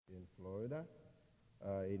Florida.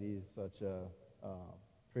 It is such a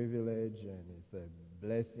privilege and it's a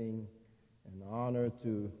blessing and honor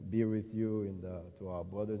to be with you to our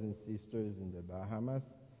brothers and sisters in the Bahamas.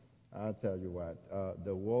 I'll tell you what,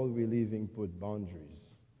 the world we live in put boundaries,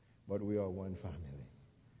 but we are one family,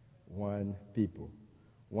 one people.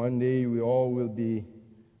 One day we all will be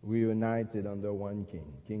reunited under one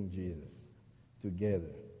King, King Jesus,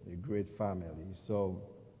 together, a great family. So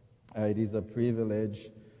it is a privilege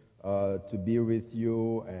to be with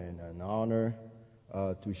you and an honor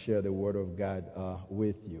to share the Word of God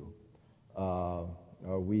with you.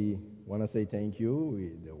 We want to say thank you.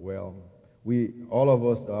 All of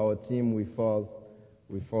us, our team, we fall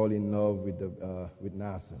in love with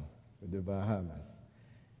Nassau, with the Bahamas,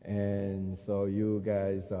 and so you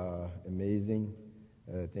guys are amazing.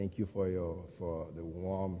 Thank you for the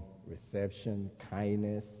warm reception,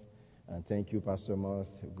 kindness, and thank you, Pastor Moss,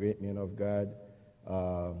 a great man of God.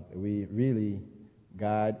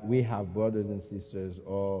 We have brothers and sisters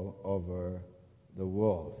all over the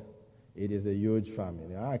world. It is a huge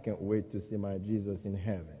family. I can't wait to see my Jesus in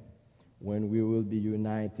heaven when we will be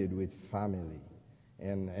united with family.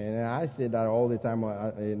 And I say that all the time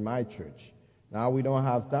in my church. Now we don't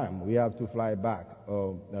have time. We have to fly back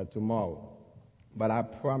tomorrow. But I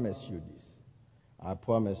promise you this. I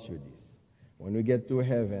promise you this. When we get to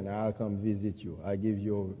heaven, I'll come visit you. I'll give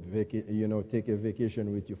you take a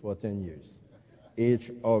vacation with you for 10 years.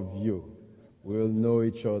 Each of you will know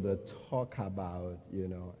each other, talk about,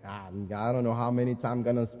 I don't know how many time I'm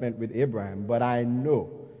going to spend with Abraham, but I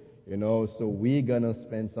know, so we're going to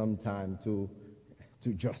spend some time to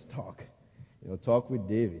just talk. Talk with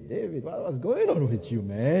David. David, what's going on with you,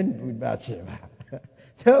 man, with Bathsheba?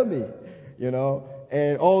 Tell me,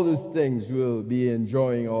 and all these things we'll be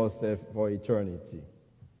enjoying ourselves for eternity.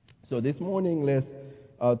 So this morning, let's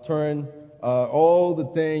turn all the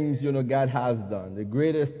things, God has done. The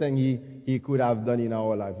greatest thing He could have done in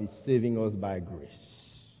our life is saving us by grace.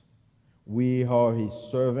 We are His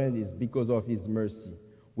servant. It's because of His mercy.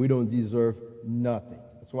 We don't deserve nothing.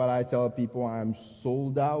 That's what I tell people. I'm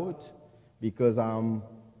sold out because I'm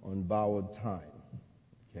on borrowed time.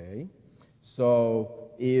 Okay?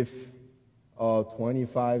 So if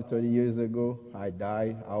 25, 30 years ago I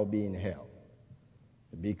died, I'll be in hell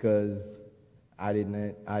because I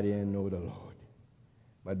didn't know the Lord.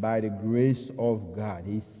 But by the grace of God,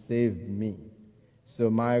 He saved me.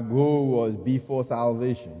 So my goal was, before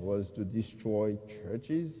salvation, was to destroy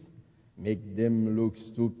churches, make them look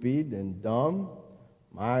stupid and dumb.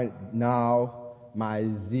 Now my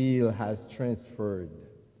zeal has transferred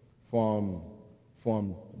from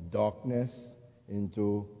darkness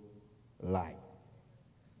into light.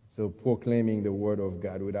 So proclaiming the Word of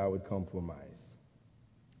God without compromise.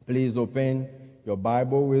 Please open your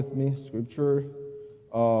Bible with me, Scripture.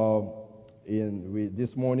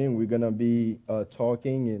 This morning we're going to be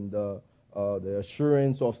talking in the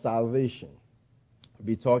assurance of salvation. We'll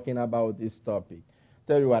be talking about this topic.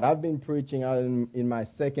 Tell you what, I've been preaching in my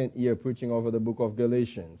second year, preaching over the book of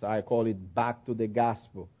Galatians. I call it Back to the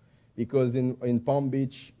Gospel, because in Palm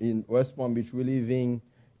Beach, in West Palm Beach, we're living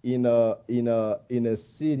in a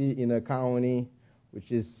city, in a county,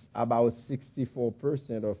 which is about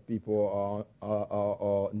 64% of people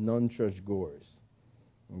are non-church goers.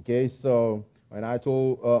 Okay, so when I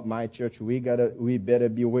told my church we better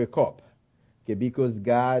be wake up, okay, because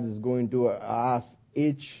God is going to ask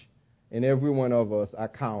each and every one of us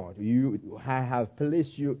account. I have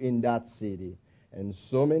placed you in that city, and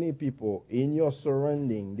so many people in your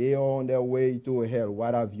surrounding, they are on their way to hell.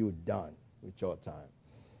 What have you done with your time?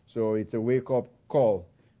 So it's a wake-up call.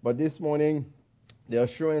 But this morning, the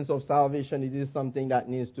assurance of salvation, it is something that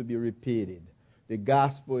needs to be repeated. The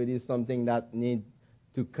gospel, it is something that needs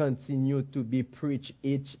to continue to be preached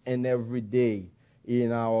each and every day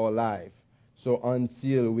in our life. So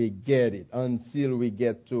until we get it, until we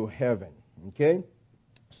get to heaven. Okay?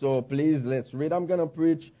 So please, let's read. I'm going to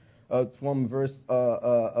preach from verse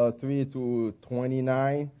 3 to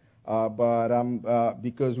 29.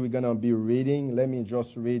 Because we're going to be reading, let me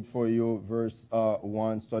just read for you verse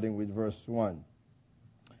 1, starting with verse 1.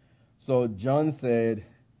 So John said,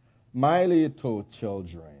 "My little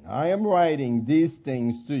children, I am writing these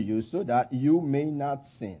things to you so that you may not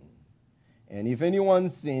sin. And if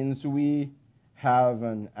anyone sins, we have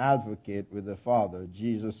an advocate with the Father,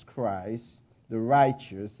 Jesus Christ, the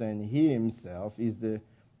righteous, and He Himself is the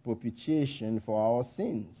propitiation for our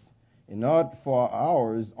sins. And not for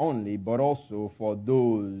ours only, but also for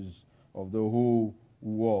those of the whole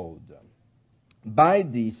world. By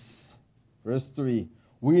this," verse 3,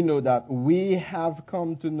 "we know that we have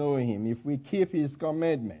come to know Him if we keep His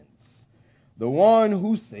commandments. The one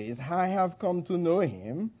who says, I have come to know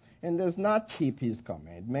him, and does not keep his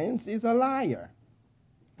commandments is a liar,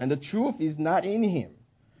 and the truth is not in him.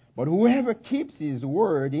 But whoever keeps his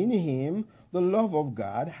word, in him the love of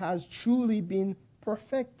God has truly been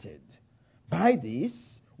perfected. By this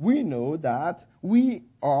we know that we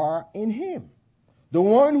are in him. The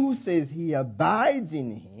one who says he abides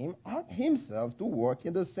in him ought himself to walk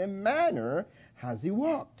in the same manner as he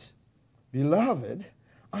walked. Beloved,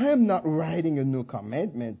 I am not writing a new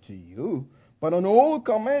commandment to you, but an old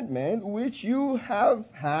commandment which you have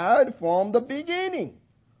had from the beginning.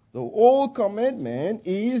 The old commandment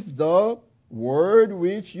is the word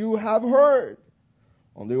which you have heard.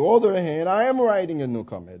 On the other hand, I am writing a new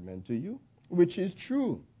commandment to you, which is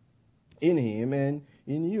true in him and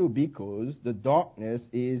in you, because the darkness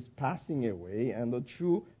is passing away and the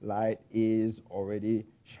true light is already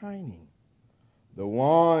shining. The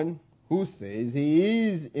one who says he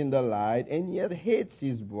is in the light and yet hates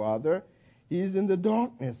his brother is in the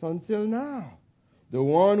darkness until now. The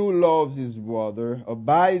one who loves his brother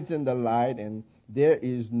abides in the light, and there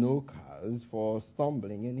is no cause for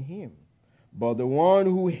stumbling in him. But the one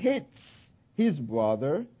who hates his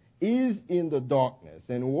brother is in the darkness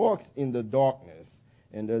and walks in the darkness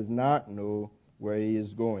and does not know where he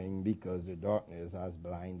is going, because the darkness has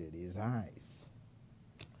blinded his eyes.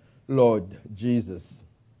 Lord Jesus,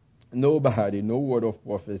 no word of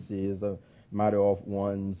prophecy is a matter of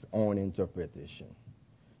one's own interpretation.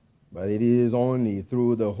 But it is only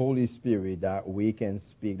through the Holy Spirit that we can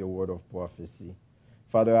speak the word of prophecy.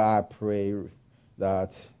 Father, I pray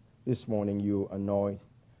that this morning you anoint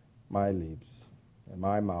my lips and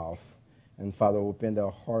my mouth. And Father, open the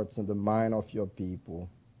hearts and the mind of your people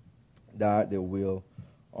that they will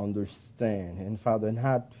understand. And Father,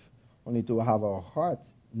 not only to have a heart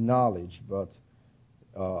knowledge, but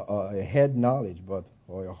a head knowledge, but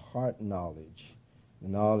or a heart knowledge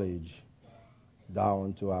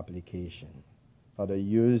down to application. Father,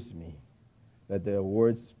 use me. Let the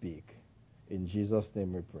word speak. In Jesus'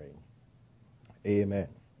 name we pray. Amen.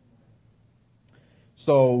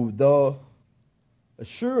 So, the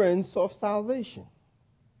assurance of salvation.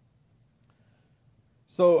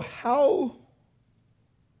 So, how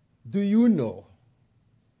do you know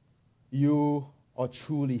you are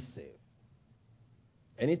truly saved?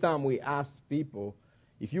 Anytime we ask people,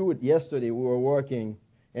 if you would, yesterday we were working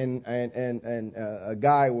and a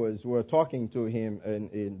guy we're talking to him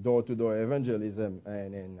in door-to-door evangelism,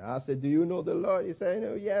 and I said, do you know the Lord? He said,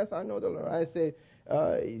 no, yes, I know the Lord. I said,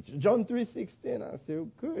 it's John 3:16. I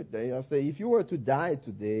said, good. I said, if you were to die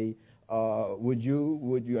today, would you,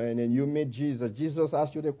 and then you meet Jesus. Jesus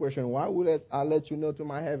asked you the question, why would I let you know to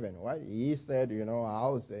my heaven? Why? He said, I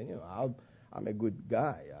would say, I'm a good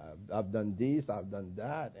guy. I've done this, I've done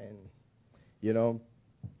that, and,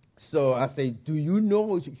 So I say, do you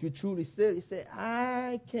know you truly saved? He said,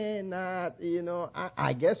 I cannot,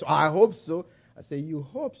 I guess, I hope so. I say, you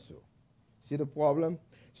hope so. See the problem?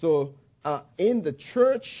 So in the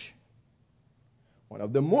church, one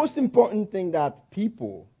of the most important things that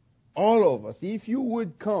people, all of us, if you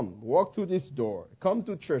would walk through this door, come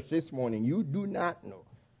to church this morning, you do not know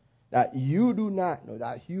that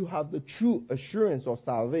you have the true assurance of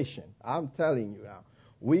salvation. I'm telling you now,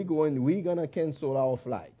 we're going to cancel our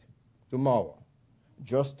flight tomorrow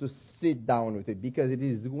just to sit down with it, because it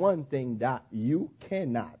is one thing that you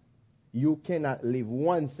cannot live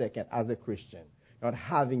 1 second as a Christian not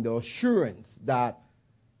having the assurance that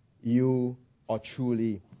you are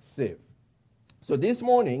truly saved. So this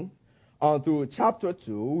morning, through chapter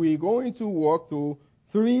 2, we're going to walk through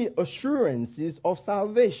 3 assurances of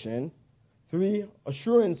salvation. 3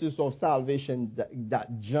 assurances of salvation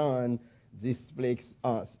that John displays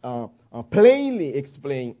plainly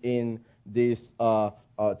explained in this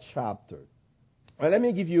chapter. Well, let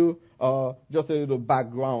me give you just a little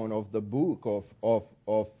background of the book of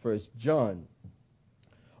 1 John.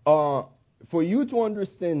 For you to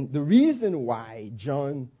understand the reason why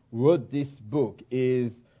John wrote this book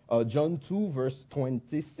is John 2 verse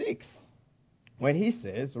 26. When he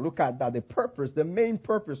says, look at that, the main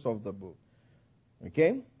purpose of the book.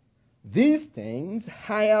 Okay? These things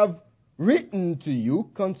I have written to you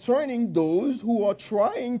concerning those who are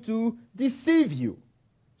trying to deceive you.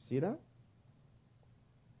 See that?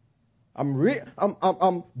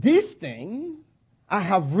 These things I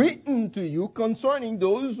have written to you concerning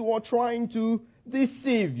those who are trying to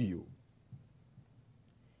deceive you.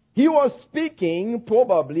 He was speaking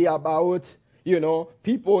probably about,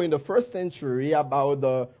 people in the first century,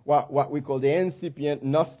 about what we call the incipient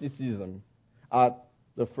Gnosticism at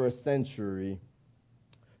the first century.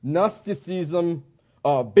 Gnosticism,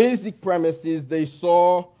 basic premises, they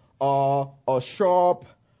saw a sharp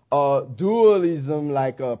dualism,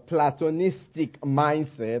 like a Platonistic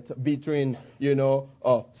mindset between,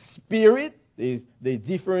 spirit. They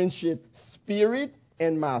differentiate spirit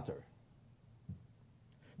and matter.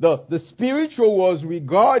 The spiritual was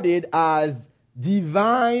regarded as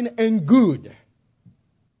divine and good,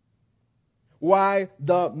 while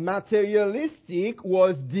the materialistic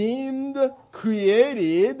was deemed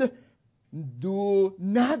created, do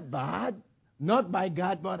not bad, not by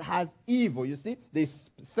God, but as evil. You see, they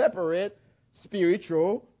separate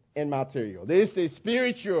spiritual and material. They say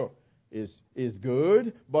spiritual is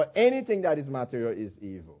good, but anything that is material is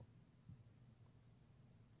evil.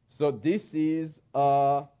 So this is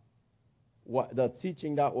what the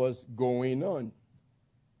teaching that was going on.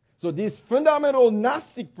 So this fundamental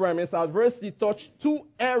Gnostic premise adversely touched two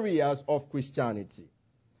areas of Christianity.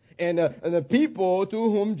 And the people to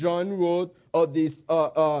whom John wrote these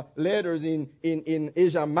letters in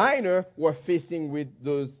Asia Minor were facing with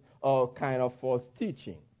those kind of false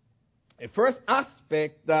teaching. The first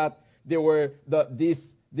aspect that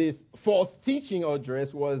this false teaching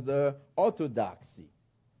address was the orthodoxy.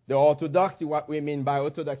 The orthodoxy, what we mean by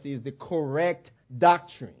orthodoxy, is the correct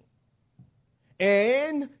doctrine.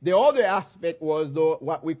 And the other aspect was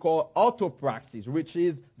what we call orthopraxis, which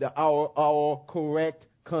is our correct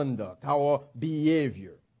conduct, our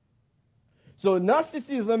behavior. So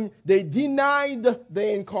Gnosticism, they denied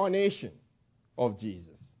the incarnation of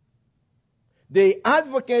Jesus. They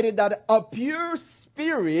advocated that a pure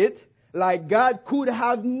spirit like God could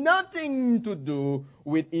have nothing to do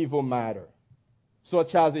with evil matter,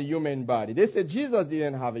 such as a human body. They said Jesus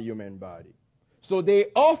didn't have a human body. So they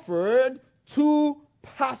offered two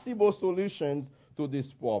possible solutions to this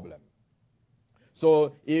problem.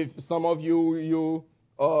 So if some of you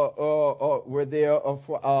were there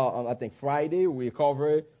I think Friday, we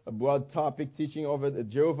covered a broad topic teaching over the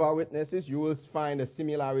Jehovah's Witnesses. You will find a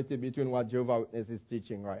similarity between what Jehovah's Witnesses is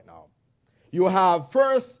teaching right now. You have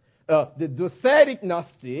first the Docetic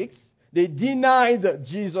Gnostics. They denied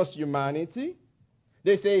Jesus' humanity.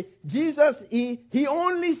 They say Jesus, he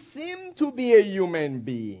only seemed to be a human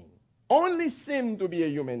being. Only seemed to be a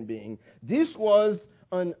human being. This was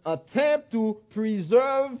an attempt to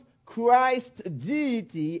preserve Christ's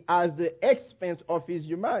deity at the expense of his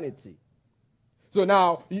humanity. So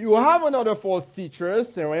now, you have another false teacher,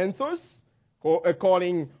 Cerinthus,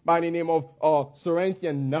 calling by the name of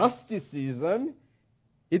Cerinthian Gnosticism.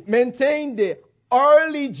 It maintained the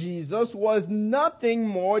early Jesus was nothing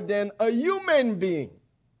more than a human being,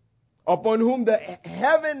 upon whom the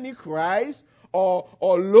heavenly Christ, or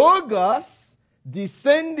Logos,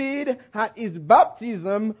 descended at his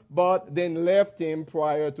baptism, but then left him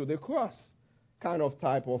prior to the cross. Kind of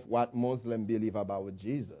type of what Muslims believe about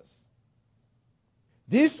Jesus.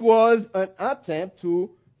 This was an attempt to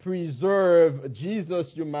preserve Jesus'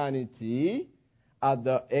 humanity at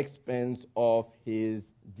the expense of his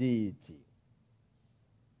deity.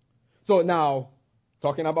 So now,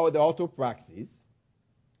 talking about the orthopraxis,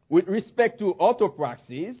 with respect to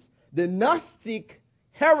orthopraxis, the Gnostic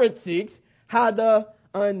heretics had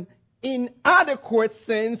an inadequate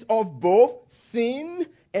sense of both sin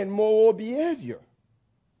and moral behavior.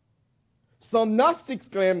 Some Gnostics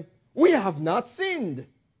claim, we have not sinned.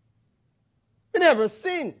 We never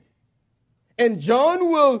sinned. And John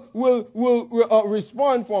will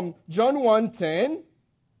respond from John 1:10.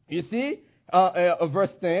 You see,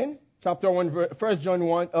 verse 10, chapter 1, 1 John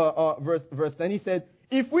 1, verse 10. He said,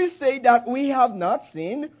 if we say that we have not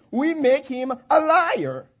sinned, we make him a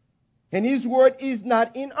liar, and his word is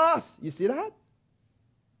not in us. You see that?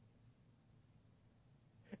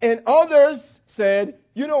 And others said,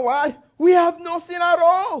 you know what? We have no sin at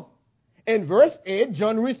all. In verse 8,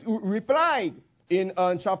 John replied in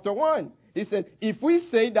chapter 1. He said, if we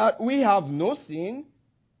say that we have no sin,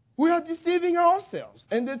 we are deceiving ourselves,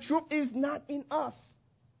 and the truth is not in us.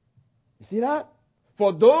 You see that?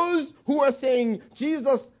 For those who are saying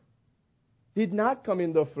Jesus did not come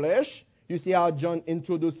in the flesh, you see how John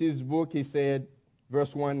introduced his book. He said, verse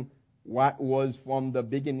 1, what was from the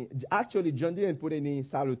beginning. Actually, John didn't put any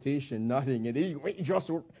salutation, nothing. He just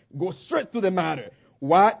go straight to the matter.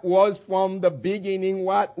 What was from the beginning,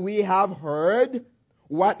 what we have heard,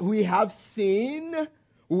 what we have seen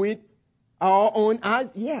with our own eyes.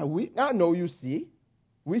 Yeah, I know you see.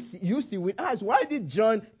 You see with eyes. Why did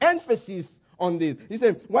John emphasize on this? He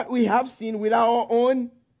said, what we have seen with our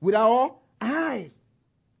eyes.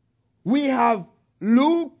 We have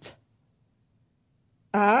looked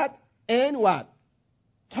at and what?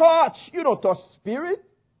 Touch. You don't touch spirit.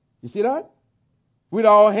 You see that? With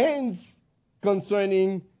our hands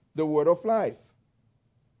concerning the word of life.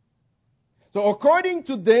 So according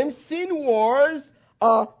to them, sin was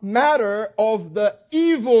a matter of the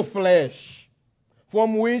evil flesh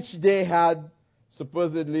from which they had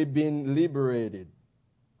supposedly been liberated.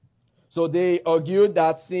 So they argued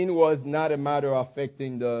that sin was not a matter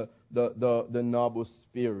affecting the noble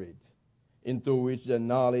spirit into which the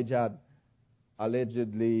knowledge had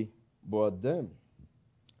allegedly brought them.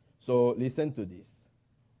 So listen to this.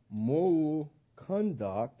 Moral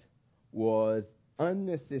conduct was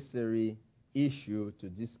unnecessary issue to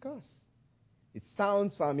discuss. It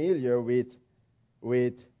sounds familiar with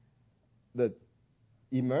the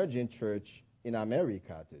emerging church in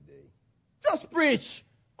America today. Just preach.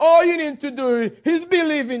 All you need to do is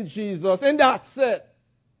believe in Jesus, and that's it.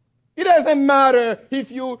 It doesn't matter if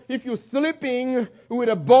you're sleeping with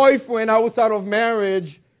a boyfriend outside of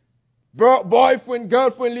marriage, boyfriend,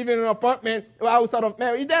 girlfriend living in an apartment outside of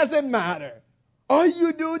marriage. It doesn't matter. All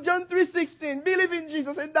you do, John 3:16, believe in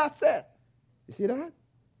Jesus, and that's it. You see that?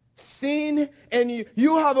 Sin, and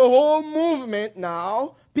you have a whole movement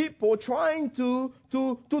now, people trying to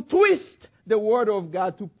twist the word of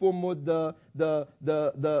God to promote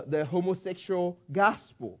the homosexual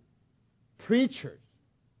gospel. Preachers,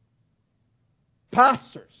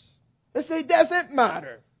 pastors, they say it doesn't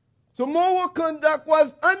matter. So moral conduct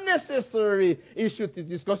was unnecessary issue to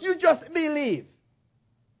discuss. You just believe.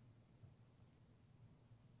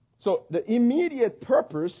 So the immediate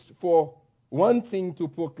purpose for wanting to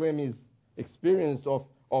proclaim his experience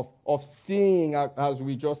of seeing, as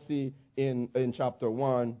we just see in chapter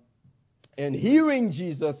 1, and hearing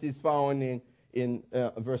Jesus is found in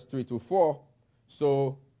verse 3 to 4.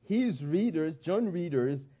 So his readers, John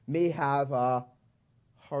readers, may have a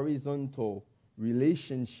horizontal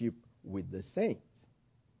relationship with the saints,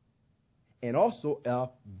 and also a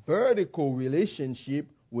vertical relationship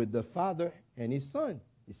with the Father and his Son.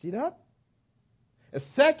 You see that? A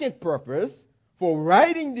second purpose for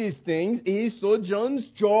writing these things is so John's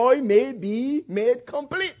joy may be made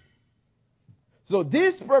complete. So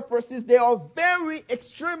these purposes, they are very,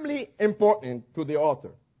 extremely important to the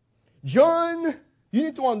author. John, you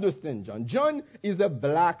need to understand John. John is a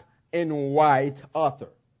black and white author.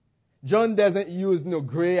 John doesn't use no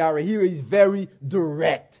gray area. He is very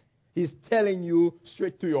direct. He's telling you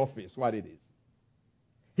straight to your face what it is.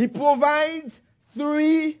 He provides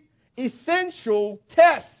 3 essential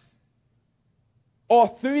tests,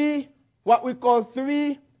 or 3, what we call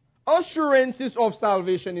 3 assurances of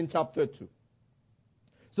salvation in chapter 2.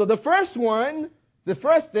 So the first one, the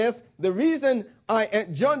first test, the reason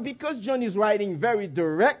because John is writing very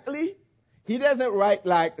directly, he doesn't write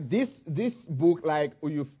like this book like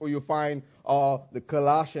you find the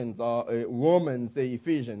Colossians, Romans,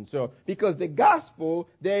 Ephesians. So because the gospel,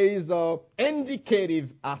 there is an indicative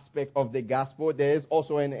aspect of the gospel. There is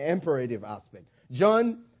also an imperative aspect.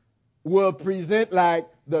 John will present like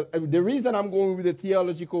the reason I'm going with the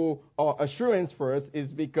theological assurance first is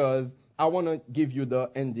because I want to give you the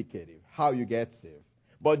indicative, how you get saved.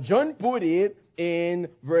 But John put it in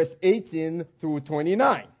verse 18 through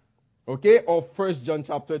 29. Okay, of 1 John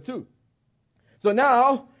chapter 2. So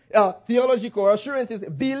now, theological assurance is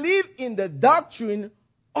believe in the doctrine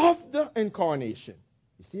of the incarnation.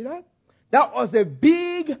 You see that? That was a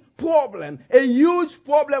big problem, a huge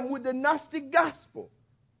problem with the Gnostic gospel.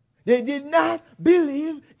 They did not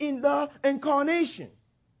believe in the incarnation.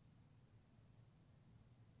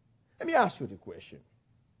 Let me ask you the question.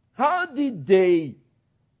 How did they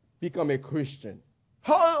become a Christian?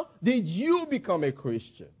 How did you become a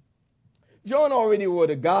Christian? John already wrote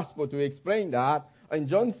a gospel to explain that. In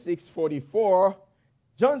John 6:44,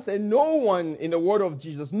 John said, no one, in the word of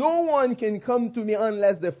Jesus, no one can come to me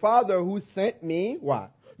unless the Father who sent me,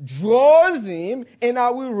 what? Draws him, and I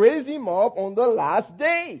will raise him up on the last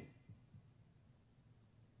day.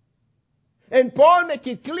 And Paul make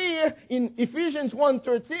it clear in Ephesians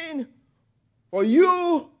 1:13, for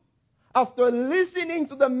you, after listening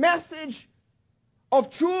to the message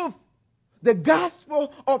of truth, the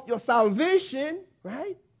gospel of your salvation,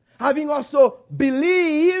 right? Having also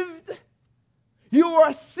believed, you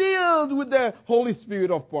are sealed with the Holy Spirit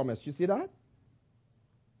of promise. You see that?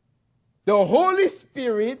 The Holy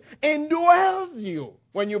Spirit indwells you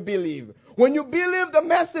when you believe. When you believe the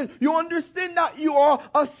message, you understand that you are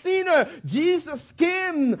a sinner. Jesus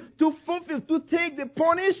came to fulfill, to take the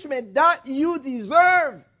punishment that you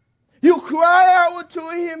deserve. You cry out to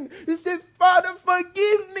him. You say, Father,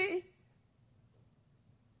 forgive me.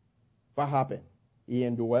 What happened? He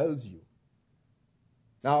indwells you.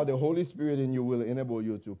 Now the Holy Spirit in you will enable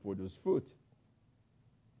you to produce fruit.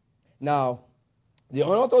 Now, the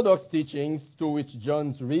unorthodox teachings to which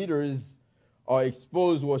John's readers are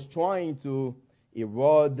exposed was trying to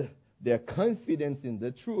erode their confidence in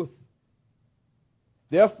the truth.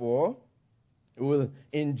 Therefore, it will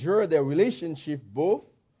injure their relationship both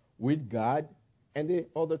with God and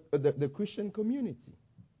the Christian community.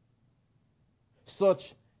 Such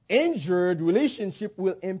injured relationship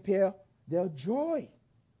will impair their joy.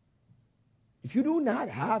 If you do not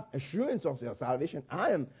have assurance of your salvation,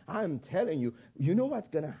 I am telling you, you know what's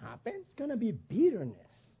going to happen? It's going to be bitterness.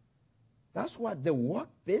 That's what the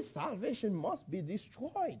work-based salvation must be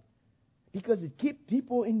destroyed. Because it keeps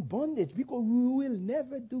people in bondage. Because we will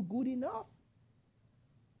never do good enough.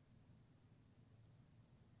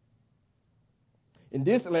 In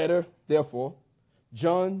this letter, therefore,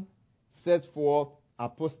 John sets forth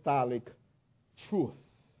apostolic truth,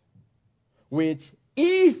 which,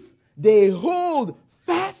 if they hold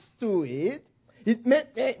fast to it, it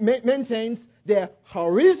maintains their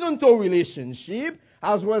horizontal relationship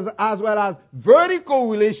as well as vertical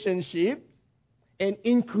relationships and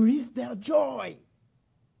increase their joy.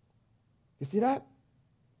 You see that?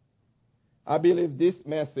 I believe this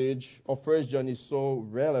message of 1 John is so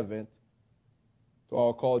relevant to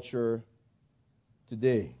our culture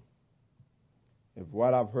today. If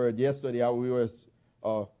what I've heard yesterday, we were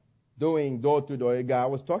doing door-to-door. A guy, I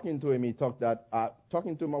was talking to him. He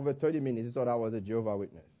talking to him over 30 minutes. He thought I was a Jehovah's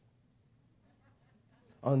Witness.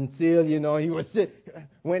 Until, he was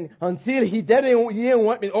until he didn't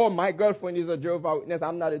want me. Oh, my girlfriend is a Jehovah's Witness.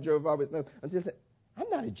 I'm not a Jehovah's Witness. Until he said, I'm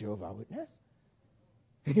not a Jehovah's Witness.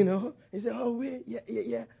 He said, oh, wait,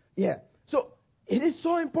 yeah. So it is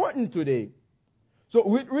so important today. So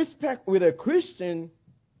with respect with a Christian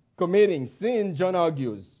committing sin, John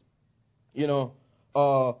argues,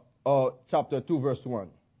 chapter 2, verse 1.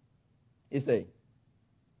 He says,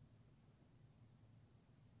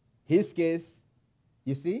 his case,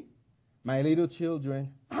 you see, my little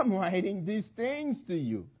children, I'm writing these things to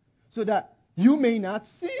you so that you may not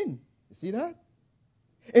sin. You see that?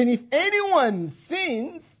 And if anyone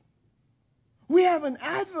sins, we have an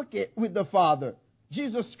advocate with the Father,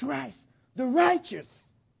 Jesus Christ, the righteous.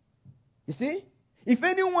 You see? If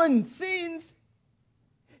anyone sins,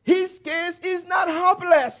 his case is not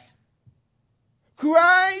hopeless.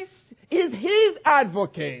 Christ is his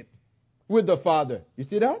advocate with the Father. You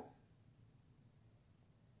see that?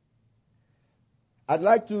 I'd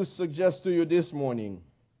like to suggest to you this morning,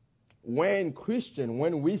 when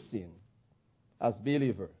we sin as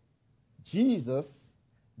believers, Jesus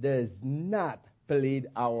does not plead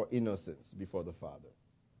our innocence before the Father.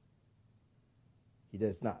 He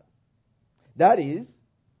does not. That is,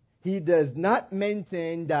 he does not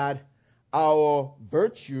maintain that our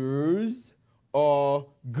virtues or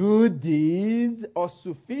good deeds are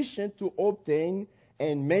sufficient to obtain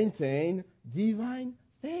and maintain divine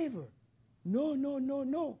favor.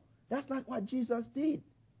 No. That's not what Jesus did.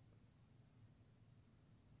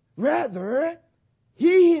 Rather,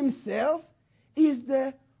 he himself is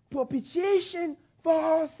the propitiation for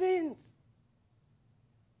our sins.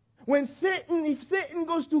 If Satan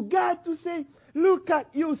goes to God to say, look at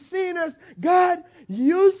you sinners, God,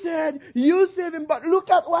 you said you save him, but look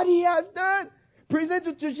at what he has done. Present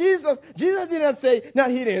it to Jesus. Jesus didn't say, no,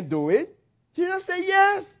 he didn't do it. Jesus said,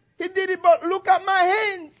 yes, he did it, but look at my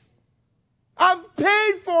hands. I've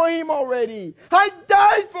paid for him already. I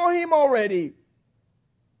died for him already.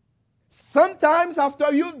 Sometimes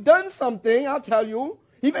after you've done something, I'll tell you,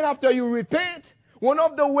 even after you repent, one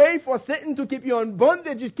of the ways for Satan to keep you in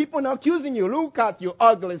bondage is keep on accusing you. Look at you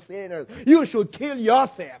ugly sinners. You should kill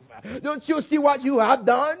yourself. Don't you see what you have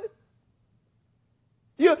done?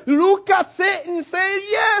 You look at Satan and say,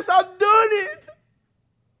 yes, I've done it.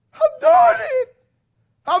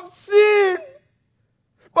 I've sinned.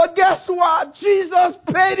 But guess what? Jesus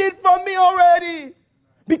paid it for me already.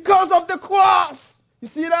 Because of the cross. You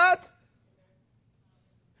see that?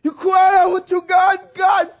 You cry out to God,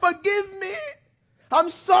 God, forgive me. I'm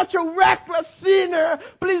such a reckless sinner.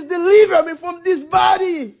 Please deliver me from this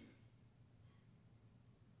body.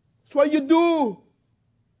 That's what you do.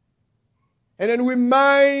 And then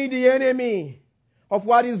remind the enemy of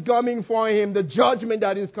what is coming for him, the judgment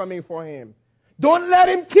that is coming for him. Don't let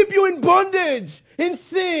him keep you in bondage, in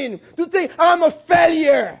sin, to think, I'm a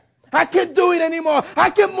failure. I can't do it anymore. I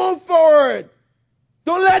can't move forward.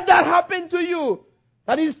 Don't let that happen to you.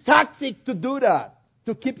 That is tactic to do that,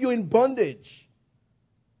 to keep you in bondage.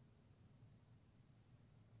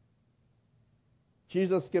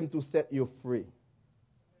 Jesus came to set you free.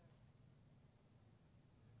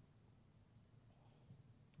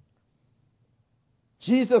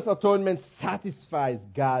 Jesus' atonement satisfies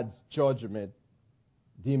God's judgment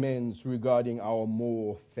demands regarding our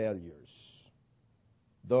moral failures,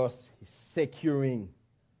 thus securing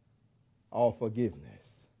our forgiveness.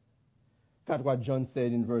 at what John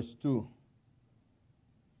said in verse 2.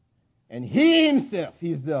 And he himself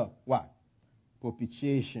is the what?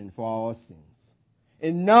 Propitiation for our sins.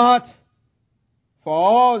 And not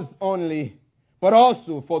for us only, but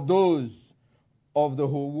also for those of the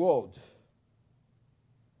whole world.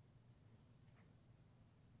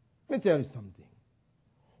 Let me tell you something.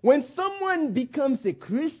 When someone becomes a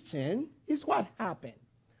Christian, it's what happened.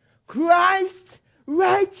 Christ's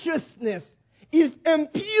righteousness is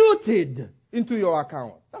imputed into your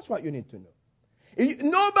account. That's what you need to know.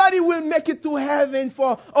 Nobody will make it to heaven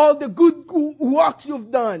for all the good works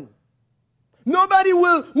you've done. Nobody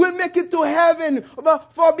will make it to heaven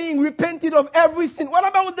for being repented of every sin. What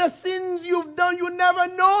about the sins you've done you never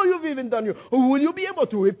know you've even done? Will you be able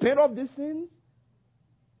to repent of these sins?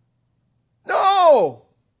 No.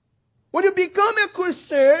 When you become a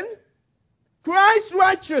Christian, Christ's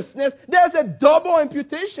righteousness, there's a double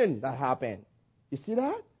imputation that happened. You see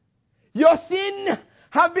that? Your sin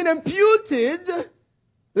have been imputed,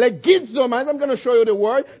 legizomai, I'm going to show you the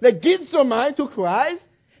word, legizomai to Christ,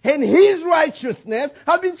 and His righteousness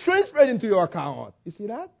have been transferred into your account. You see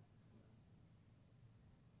that?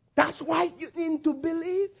 That's why you need to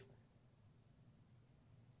believe.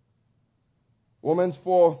 Romans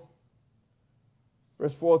 4,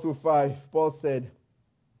 verse 4 through 5, Paul said,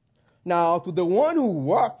 now to the one who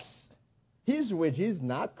works, his wage is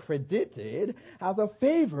not credited as a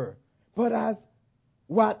favor, but as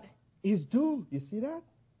what is due. You see that?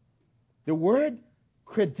 The word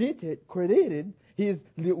credited is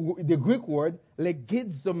the Greek word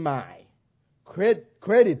legizomai,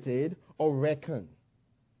 credited or reckoned.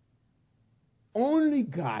 Only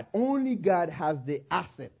God has the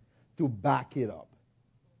asset to back it up.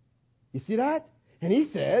 You see that? And he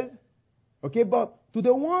says, okay, but to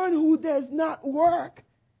the one who does not work,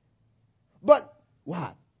 but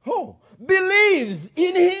what? Oh, believes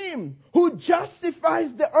in Him who justifies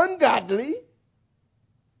the ungodly,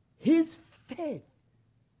 his faith.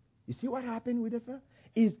 You see what happened with the faith?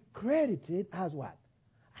 Is credited as what?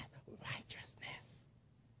 As righteousness.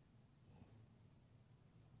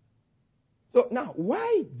 So now,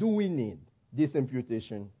 why do we need this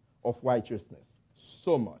imputation of righteousness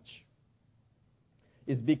so much?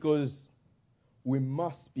 It's because we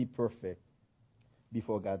must be perfect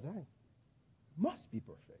before God's eye. Must be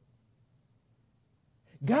perfect.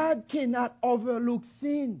 God cannot overlook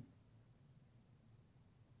sin.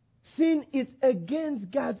 Sin is against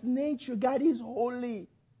God's nature. God is holy.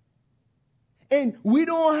 And we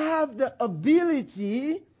don't have the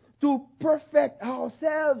ability to perfect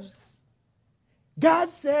ourselves. God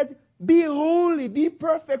said, be holy, be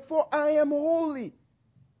perfect, for I am holy.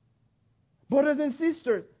 Brothers and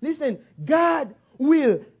sisters, listen, God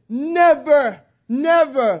will never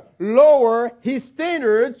lower His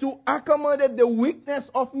standards to accommodate the weakness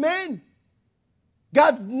of men.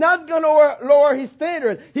 God's not going to lower His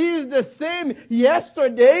standard. He is the same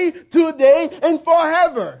yesterday, today, and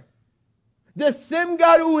forever. The same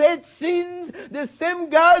God who hates sins, the same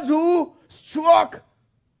God who struck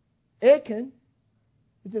Achan,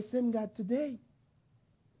 is the same God today.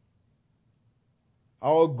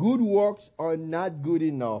 Our good works are not good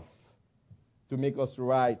enough to make us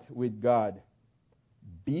right with God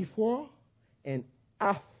before and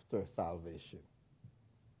after salvation.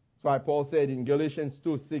 That's why Paul said in Galatians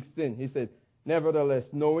 2:16, he said, nevertheless,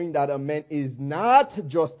 knowing that a man is not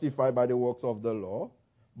justified by the works of the law,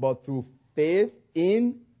 but through faith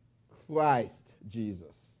in Christ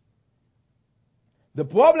Jesus. The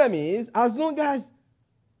problem is, as long as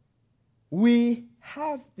we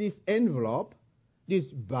have this envelope, this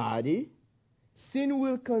body, sin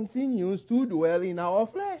will continue to dwell in our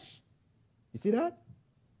flesh. You see that?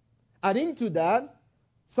 Adding to that,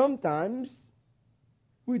 sometimes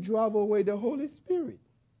we drive away the Holy Spirit.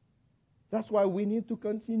 That's why we need to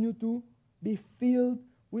continue to be filled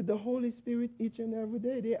with the Holy Spirit each and every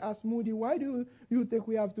day. They asked Moody, why do you think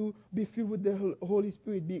we have to be filled with the Holy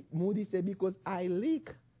Spirit? Moody said, because I leak.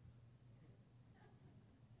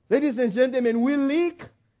 Ladies and gentlemen, we leak.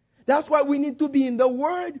 That's why we need to be in the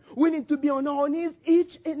Word. We need to be on our knees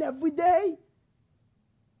each and every day.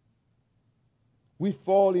 We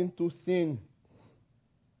fall into sin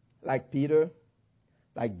like Peter,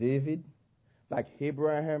 like David, like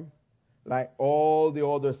Abraham, like all the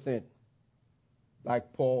other saints,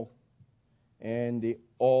 like Paul, and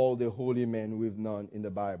all the holy men we've known in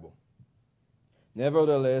the Bible.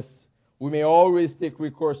 Nevertheless, we may always take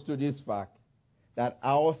recourse to this fact that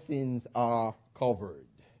our sins are covered,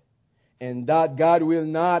 and that God will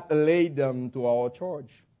not lay them to our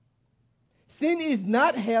charge. Sin is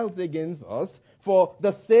not held against us for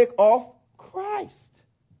the sake of Christ.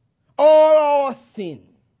 All our sin,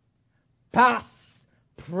 past,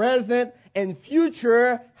 present, and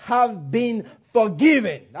future have been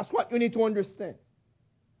forgiven. That's what you need to understand.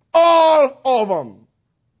 All of them.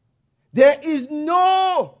 There is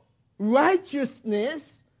no righteousness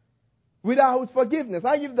without forgiveness.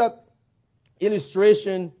 I give that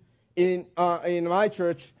illustration in my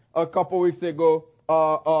church a couple weeks ago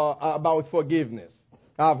about forgiveness.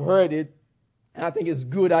 I've heard it, and I think it's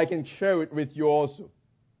good I can share it with you also.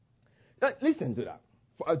 Listen to that,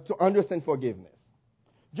 to understand forgiveness.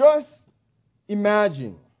 Just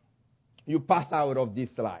imagine you pass out of this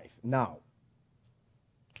life now.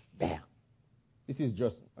 Bam. This is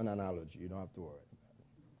just an analogy. You don't have to worry.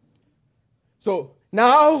 So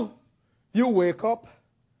now you wake up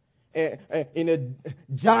in a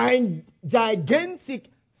gigantic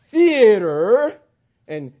theater,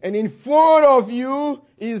 and in front of you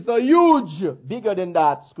is a huge, bigger than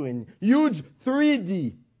that screen, huge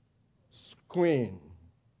 3D screen.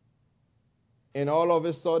 And all of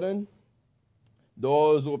a sudden,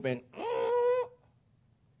 doors open,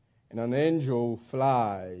 and an angel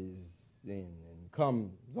flies in and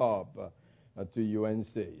comes up to you and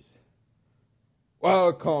says,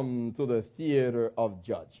 "Welcome to the theater of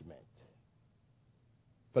judgment.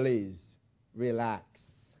 Please relax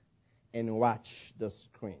and watch the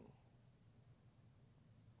screen."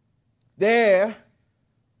 There,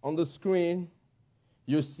 on the screen,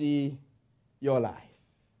 you see your life.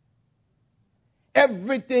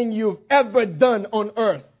 Everything you've ever done on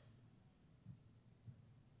earth.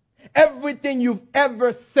 Everything you've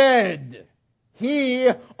ever said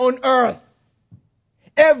here on earth.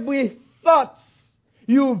 Every thought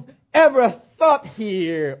you've ever thought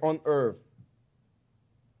here on earth.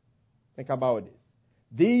 Think about this.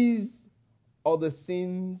 These are the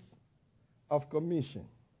sins of commission.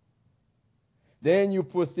 Then you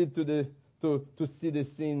proceed to see the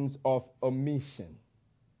sins of omission.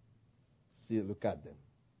 See, look at them.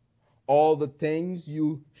 All the things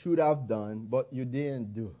you should have done, but you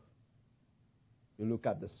didn't do. You look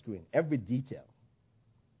at the screen. Every detail.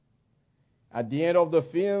 At the end of the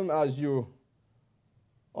film, as you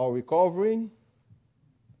are recovering,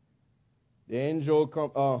 the angel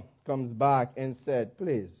comes back and said,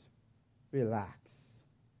 "Please, relax.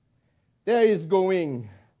 There is going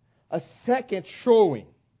a second showing."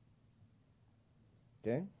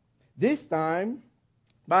 Okay? This time,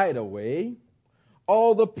 by the way,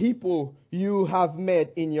 all the people you have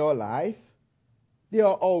met in your life, they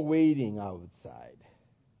are all waiting outside.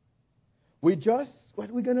 What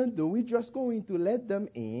we're going to do, we're just going to let them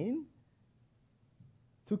in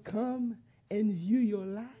to come and view your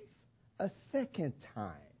life a second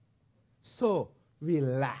time. So,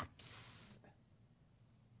 relax.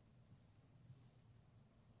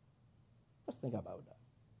 Just think about that.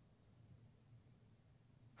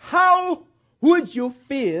 How would you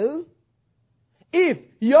feel if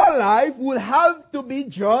your life would have to be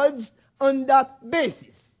judged on that basis?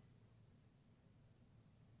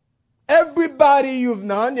 Everybody you've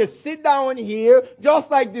known, they sit down here,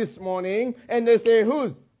 just like this morning, and they say,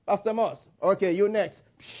 "Who's? Pastor Moss. Okay, you next.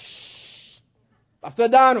 Shh. Pastor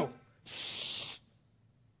Dano. Shh."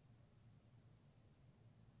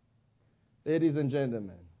 Ladies and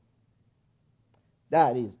gentlemen,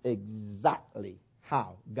 that is exactly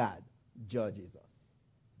how God judges us.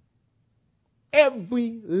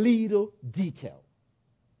 Every little detail.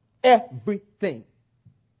 Everything.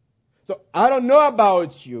 So I don't know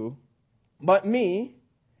about you, but me,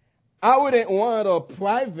 I wouldn't want a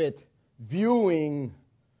private viewing,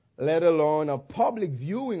 let alone a public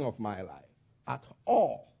viewing of my life at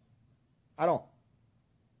all. I don't.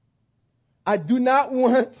 I do not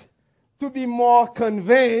want to be more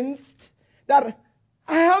convinced that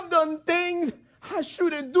I have done things I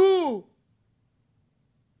shouldn't do.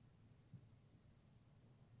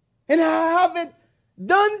 And I haven't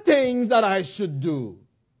done things that I should do.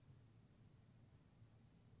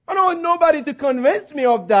 I don't want nobody to convince me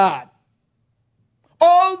of that.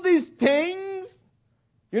 All these things,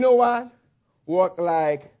 you know what? Work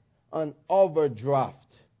like an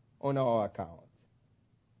overdraft on our account.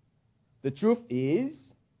 The truth is,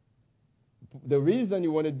 the reason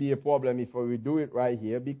you want to be a problem if we do it right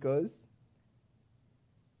here, because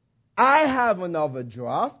I have an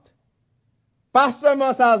overdraft. Pastor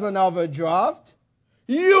Moss has an overdraft.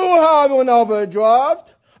 You have an overdraft.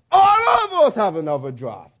 All of us have an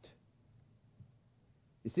overdraft.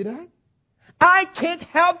 You see that? I can't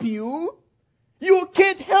help you. You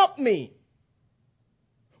can't help me.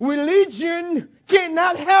 Religion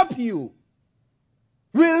cannot help you.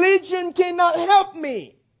 Religion cannot help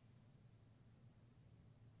me.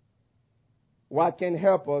 What can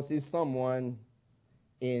help us is someone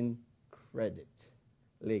in credit.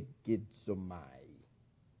 Like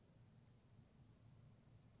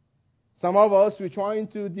Some of us, we're trying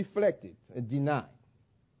to deflect it and deny.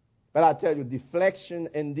 But I tell you, deflection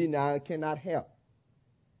and denial cannot help.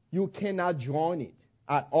 You cannot join it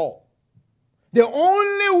at all. The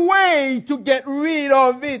only way to get rid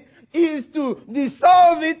of it is to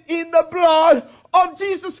dissolve it in the blood of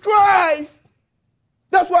Jesus Christ.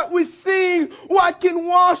 That's what we sing. What can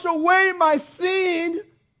wash away my sin?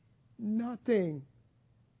 Nothing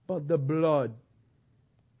but the blood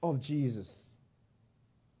of Jesus.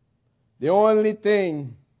 The only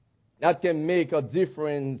thing that can make a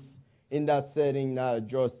difference in that setting that I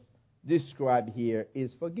just described here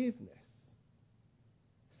is forgiveness.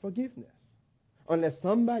 Forgiveness. Unless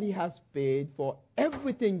somebody has paid for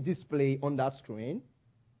everything displayed on that screen,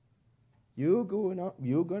 you're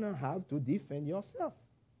gonna have to defend yourself.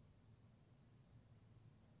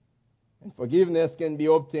 And forgiveness can be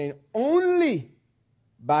obtained only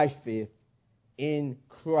by faith in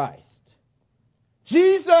Christ.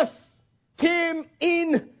 Jesus came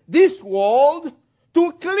in this world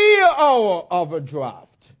to clear our overdraft.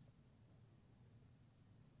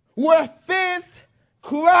 Where faith,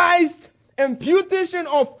 Christ, imputation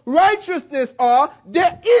of righteousness are,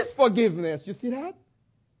 there is forgiveness. You see that?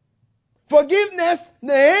 Forgiveness,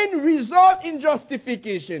 the end result in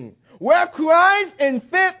justification. Where Christ and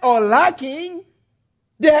faith are lacking,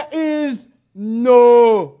 there is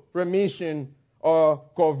no remission or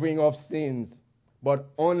covering of sins, but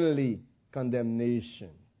only condemnation.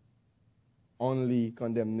 Only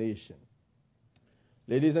condemnation.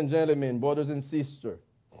 Ladies and gentlemen, brothers and sisters,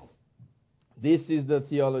 this is the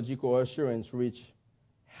theological assurance which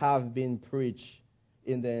have been preached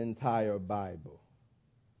in the entire Bible.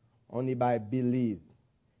 Only by belief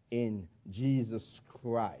in Jesus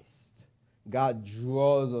Christ, God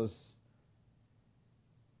draws us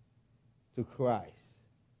to Christ.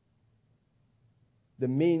 The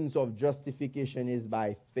means of justification is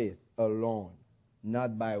by faith alone,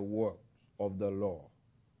 not by works of the law.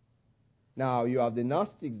 Now, you have the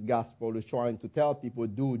Gnostic gospel who's trying to tell people,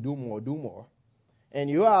 do more. And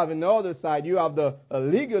you have on the other side, you have the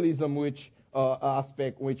legalism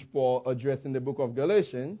aspect which Paul addressed in the book of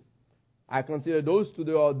Galatians. I consider those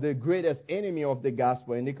two are the greatest enemy of the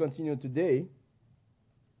gospel, and they continue today.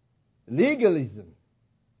 Legalism,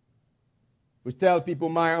 which tell people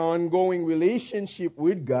my ongoing relationship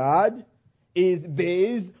with God is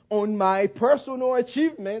based on my personal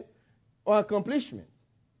achievement or accomplishment.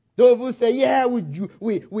 Those who say, yeah,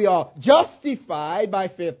 we are justified by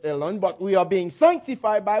faith alone, but we are being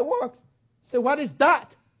sanctified by works. So what is that?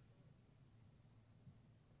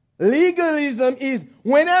 Legalism is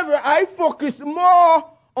whenever I focus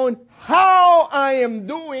more on how I am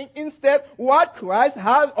doing instead what Christ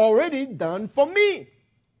has already done for me.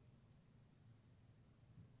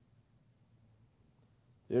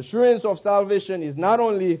 The assurance of salvation is not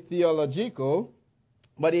only theological,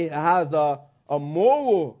 but it has a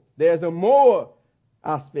moral. There's a moral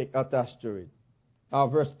aspect attached to it.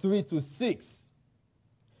 Verse 3 to 6.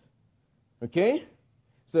 Okay?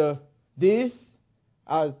 So this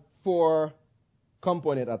has 4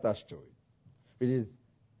 components attached to it. It is,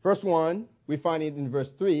 first one, we find it in verse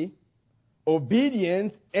 3.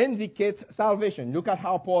 Obedience indicates salvation. Look at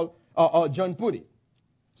how John put it.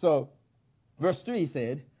 So, verse 3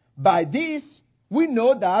 said, by this we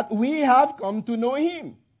know that we have come to know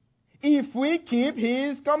him, if we keep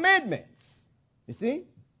his commandments. You see?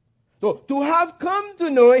 So, to have come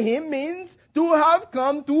to know him means to have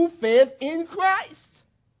come to faith in Christ.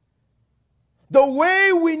 The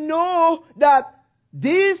way we know that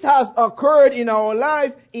this has occurred in our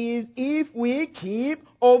life is if we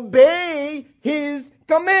obey his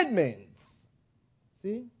commandments.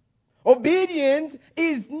 See? Obedience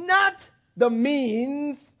is not the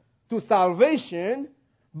means to salvation,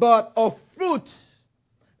 but a fruit,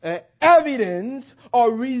 evidence,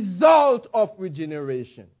 or result of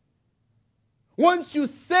regeneration. Once you're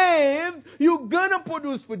saved, you're going to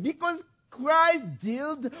produce fruit because Christ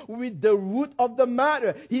dealt with the root of the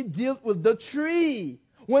matter. He dealt with the tree.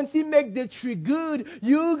 Once he make the tree good,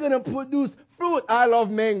 you're going to produce fruit. I love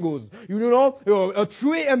mangoes. You know,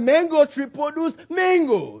 a mango tree produce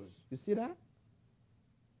mangoes. You see that?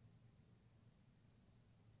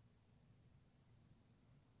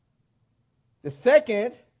 The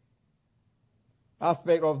second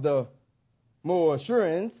aspect of the moral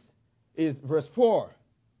assurance is verse 4.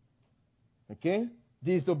 Okay?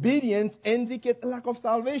 Disobedience indicates a lack of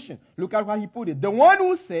salvation. Look at how he put it. The one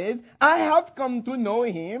who says, I have come to know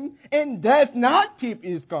him and does not keep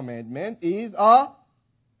his commandment is a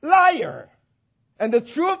liar. And the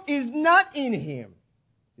truth is not in him.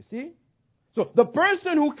 You see? So the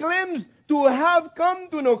person who claims to have come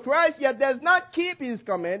to know Christ yet does not keep his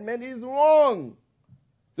commandment is wrong.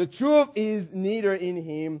 The truth is neither in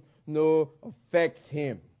him nor affects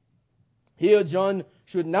him. Here John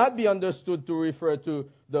should not be understood to refer to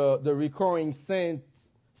the recurring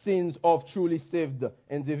sins of truly saved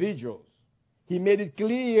individuals. He made it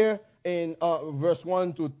clear in verse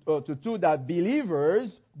 1 to 2 that believers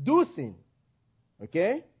do sin.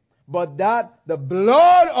 Okay? But that the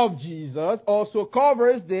blood of Jesus also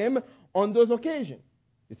covers them on those occasions.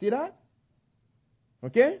 You see that?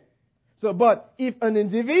 Okay? So, but if an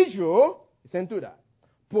individual, listen to that,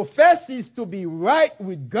 professes to be right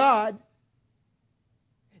with God,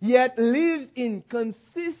 yet lives in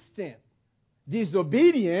consistent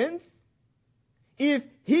disobedience, if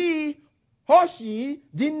he or she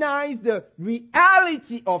denies the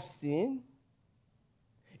reality of sin,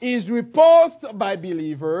 is repulsed by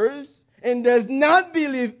believers, and does not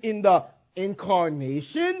believe in the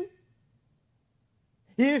incarnation,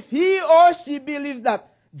 if he or she believes that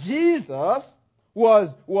Jesus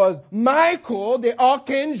was Michael, the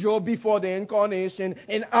archangel, before the incarnation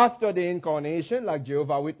and after the incarnation, like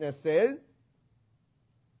Jehovah's Witness says,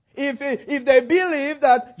 if they believe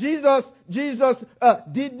that Jesus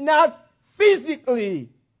did not physically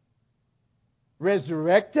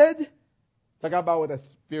resurrected, talk about with a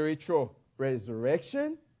spiritual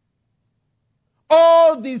resurrection,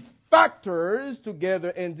 all these factors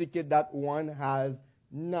together indicate that one has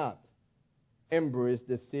not embraced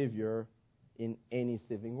the Savior in any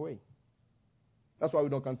saving way. That's why we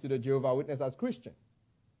don't consider Jehovah's Witnesses as Christian.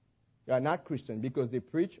 They are not Christian because they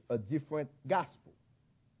preach a different gospel.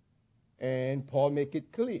 And Paul make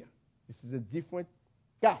it clear. This is a different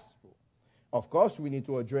gospel. Of course, we need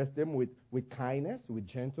to address them with kindness, with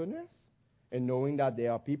gentleness, and knowing that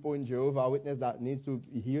there are people in Jehovah's Witnesses that need to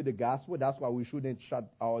hear the gospel. That's why we shouldn't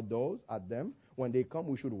shut our doors at them. When they come,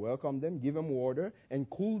 we should welcome them, give them water, and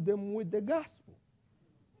cool them with the gospel.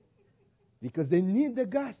 Because they need the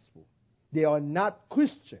gospel. They are not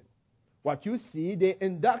Christian. What you see, they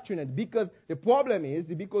indoctrinate. Because the problem is,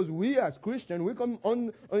 because we as Christians, we come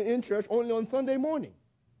in church only on Sunday morning.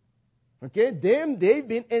 Okay? They've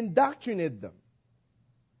been indoctrinated them.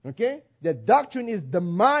 Okay? The doctrine is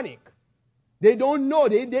demonic. They don't know.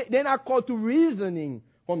 They're not called to reasoning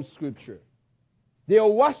from Scripture. They are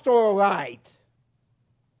washed all right.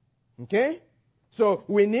 Okay? So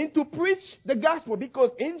we need to preach the gospel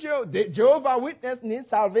because in Jehovah's Witness needs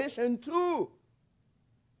salvation too.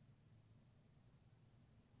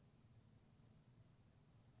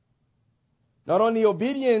 Not only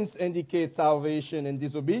obedience indicates salvation and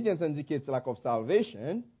disobedience indicates lack of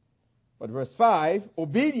salvation, but verse 5,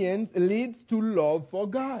 obedience leads to love for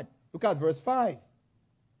God. Look at verse 5.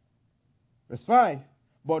 Verse 5.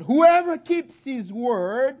 But whoever keeps his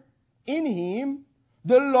word, in him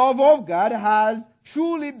the love of God has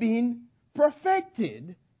truly been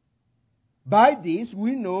perfected. By this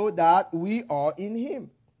we know that we are in him.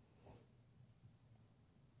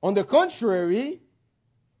 On the contrary,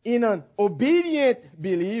 in an obedient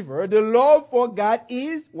believer, the love for God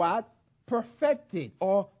is what? Perfected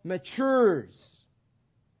or matures.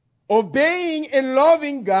 Obeying and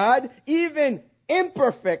loving God, even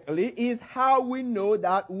imperfectly, is how we know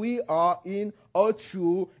that we are in a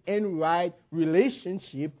true and right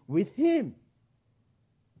relationship with him.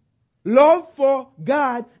 Love for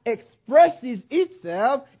God expresses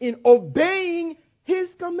itself in obeying his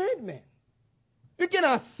commandment. You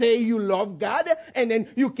cannot say you love God and then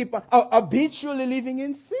you keep habitually living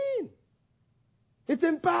in sin. It's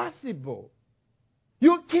impossible.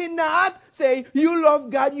 You cannot say you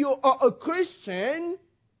love God, you are a Christian,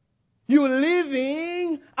 you're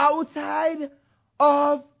living outside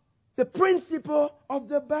of the principle of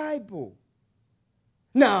the Bible.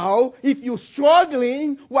 Now, if you're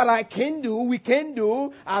struggling, what we can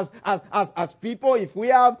do as people, if we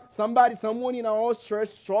have someone in our church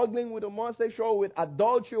struggling with homosexual, with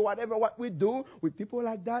adultery, whatever, what we do with people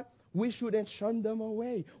like that, we shouldn't shun them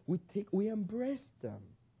away. We embrace them.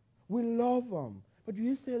 We love them. But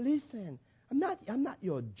you say, listen, I'm not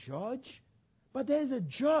your judge, but there's a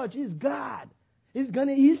judge. He's God. He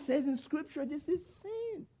says in Scripture, this is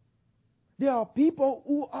sin. There are people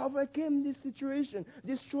who overcame this situation,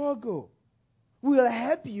 this struggle. We'll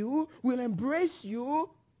help you. We'll embrace you.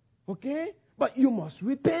 Okay? But you must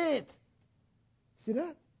repent. See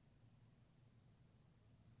that?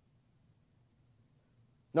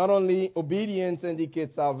 Not only obedience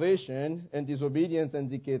indicates salvation, and disobedience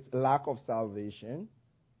indicates lack of salvation.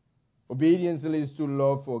 Obedience leads to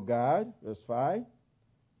love for God, verse 5.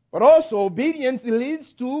 But also obedience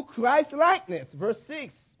leads to Christ-likeness, verse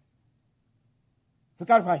 6. Look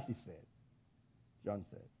at what he said. John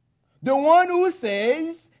said. The one who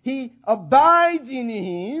says he abides in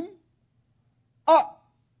him ought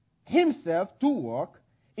himself to walk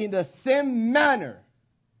in the same manner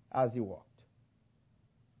as he walked.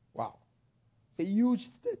 Wow. It's a huge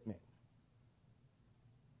statement.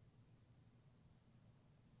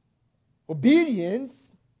 Obedience,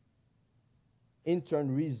 in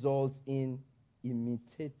turn, results in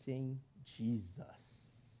imitating Jesus.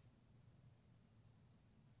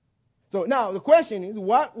 So now the question is,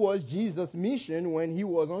 what was Jesus' mission when he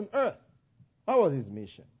was on earth? What was his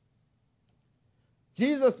mission?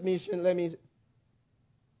 Jesus' mission, let me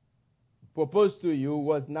propose to you,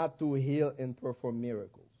 was not to heal and perform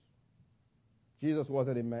miracles. Jesus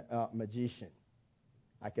wasn't a magician,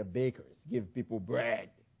 like a baker, give people bread.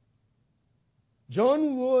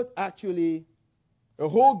 John wrote actually a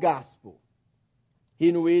whole gospel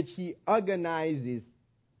in which he organizes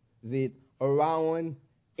it around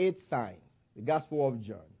 8 signs, the Gospel of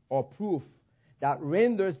John, or proof that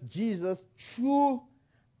renders Jesus' true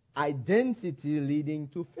identity leading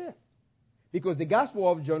to faith. Because the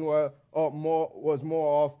Gospel of John was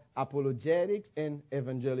more of apologetics and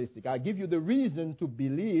evangelistic. I'll give you the reason to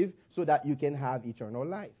believe so that you can have eternal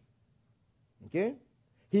life. Okay?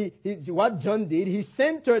 What John did, he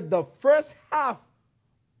centered the first half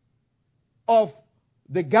of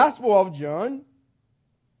the Gospel of John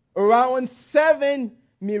around 7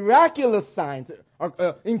 miraculous signs,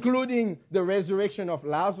 including the resurrection of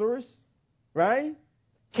Lazarus, right?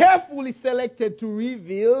 Carefully selected to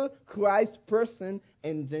reveal Christ's person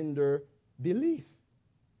and gender belief.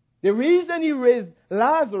 The reason he raised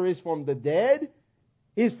Lazarus from the dead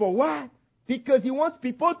is for what? Because he wants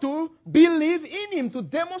people to believe in him, to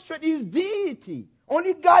demonstrate his deity.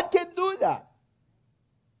 Only God can do that.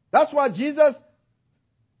 That's why Jesus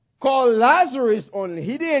called Lazarus only.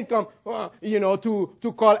 He didn't come,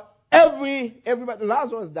 to call everybody.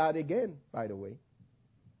 Lazarus died again, by the way.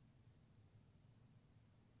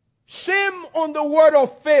 Shame on the word of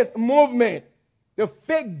faith movement, the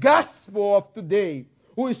fake gospel of today,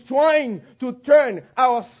 who is trying to turn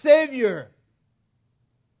our Savior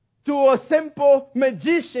to a simple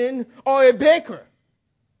magician or a baker.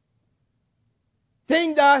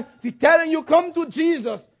 Saying that he's telling you, come to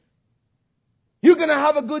Jesus. You're going to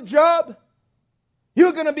have a good job.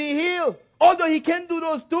 You're going to be healed. Although he can do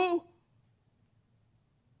those too.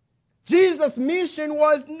 Jesus' mission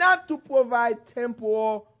was not to provide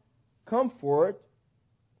temporal comfort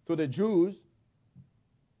to the Jews,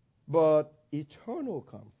 but eternal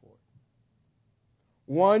comfort.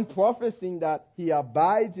 One professing that he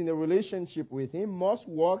abides in a relationship with him must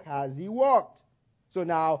walk as he walked. So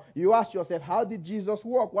now you ask yourself, how did Jesus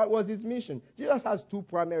walk? What was his mission? Jesus has 2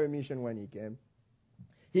 primary missions when he came.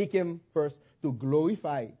 He came first to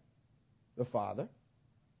glorify the Father.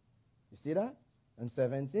 You see that? And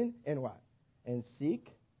 17, and what? And seek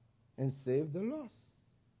and save the lost.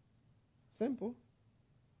 Simple.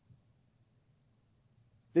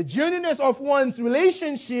 The genuineness of one's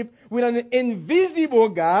relationship with an invisible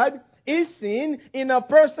God is seen in a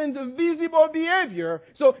person's visible behavior.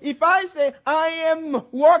 So if I say, I am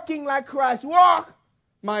walking like Christ walked,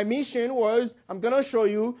 my mission was, I'm going to show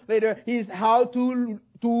you later, is how to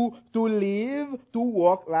live, to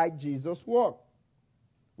walk like Jesus walked.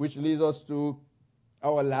 Which leads us to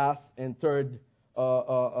our last and third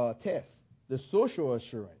test, the social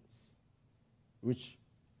assurance, which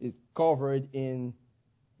is covered in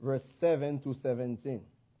verse 7 to 17.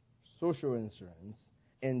 Social assurance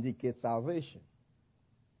indicates salvation.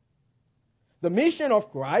 The mission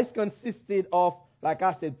of Christ consisted of, like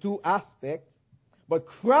I said, 2 aspects. But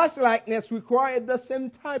Christ-likeness required the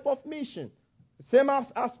same type of mission. The same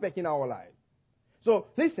aspect in our life. So,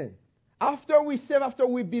 listen. After we save, after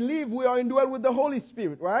we believe, we are indwelled with the Holy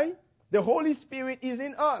Spirit, right? The Holy Spirit is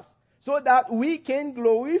in us. So that we can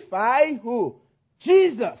glorify who?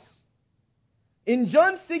 Jesus. In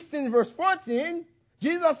John 16 verse 14,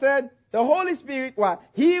 Jesus said, the Holy Spirit, what?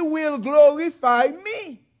 He will glorify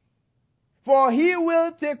me. For he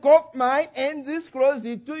will take up mine and disclose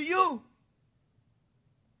it to you.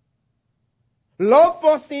 Love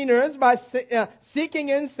for sinners by seeking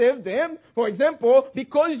and save them. For example,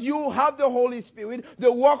 because you have the Holy Spirit,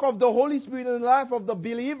 the work of the Holy Spirit in the life of the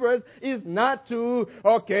believers is not to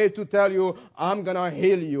tell you, I'm going to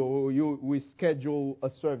heal you. We schedule a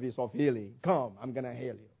service of healing. Come, I'm going to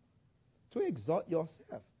heal you. To exalt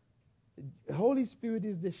yourself. The Holy Spirit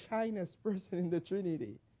is the shyest person in the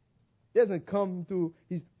Trinity. He doesn't come to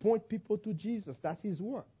point people to Jesus. That's his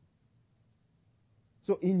work.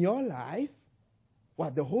 So in your life,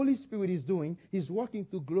 what the Holy Spirit is doing is working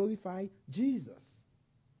to glorify Jesus.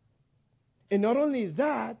 And not only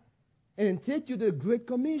that, and take you to the Great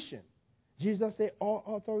Commission. Jesus said, all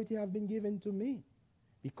authority has been given to me.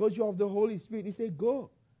 Because you have the Holy Spirit, he said, go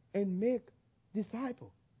and make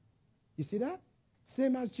disciples. You see that?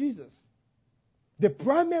 Same as Jesus. The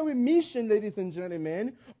primary mission, ladies and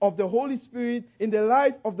gentlemen, of the Holy Spirit in the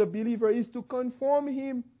life of the believer is to conform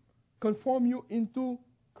you into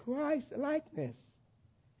Christ's likeness,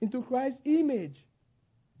 into Christ's image.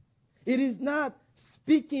 It is not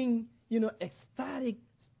speaking, ecstatic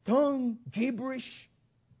tongue gibberish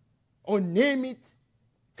or name it,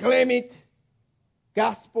 claim it,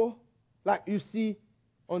 gospel, like you see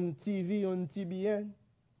on TV, on TBN.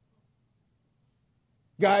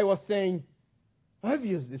 Guy was saying,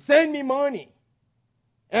 obviously, send me money,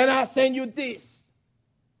 and I'll send you this.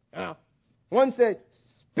 One said,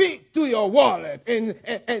 speak to your wallet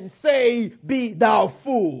and say, be thou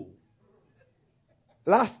fool.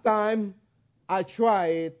 Last time I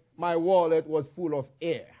tried, my wallet was full of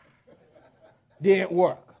air. Didn't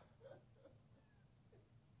work.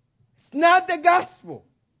 It's not the gospel.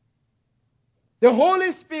 The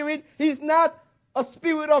Holy Spirit is not a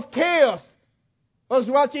spirit of chaos. I was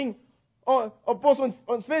watching a post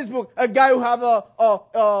on Facebook, a guy who have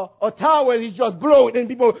a towel, he just blow it and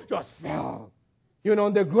people just fell.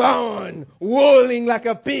 On the ground, rolling like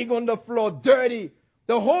a pig on the floor, dirty.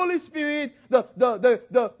 The Holy Spirit,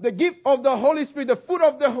 the gift of the Holy Spirit, the fruit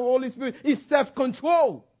of the Holy Spirit is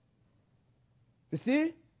self-control. You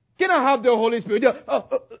see? Can I have the Holy Spirit?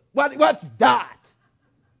 What's that?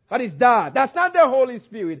 What is that? That's not the Holy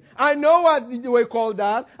Spirit. I know what we call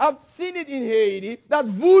that. I've seen it in Haiti. That's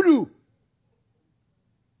voodoo.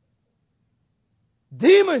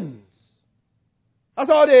 Demons. That's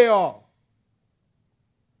all they are.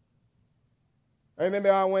 I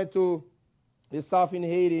remember I went to the South in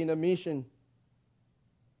Haiti in a mission.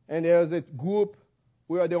 And there was a group.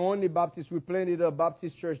 We are the only Baptists. We planted a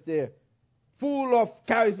Baptist church there. Full of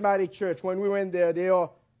charismatic church. When we went there, they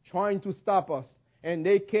are trying to stop us. And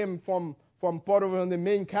they came from Porterville, the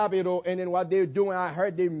main capital. And then what they're doing, I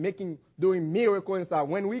heard they're doing miracles and stuff.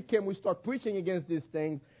 When we came, we start preaching against these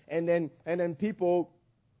things. And then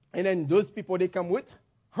those people, they come with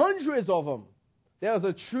hundreds of them. There's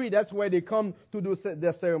a tree. That's where they come to do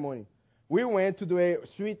their ceremony. We went to do a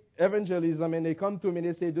street evangelism, and they come to me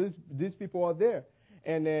and they say, these people are there.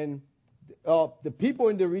 And then the people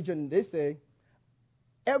in the region, they say,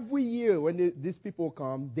 every year when these people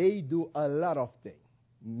come, they do a lot of things,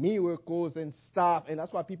 miracles and stuff, and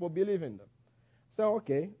that's why people believe in them. So,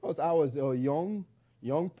 okay, I was a young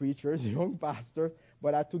preacher, young pastor,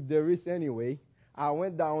 but I took the risk anyway. I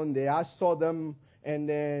went down there, I saw them, and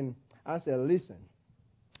then I said, listen,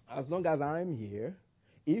 as long as I'm here,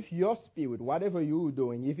 if your spirit, whatever you're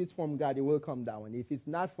doing, if it's from God, it will come down. If it's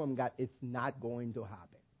not from God, it's not going to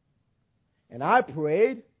happen. And I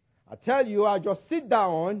prayed. I tell you, I just sit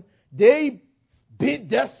down. They beat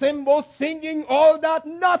their cymbals, singing, all that.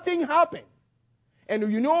 Nothing happened. And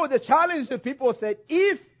the challenge the people said,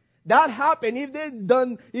 if that happened,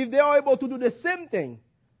 if they are able to do the same thing,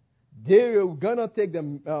 they're gonna take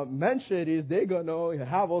the machetes. They're gonna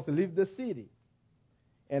have us leave the city.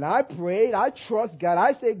 And I prayed. I trust God.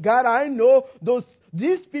 I said, God, I know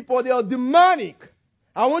these people, they are demonic.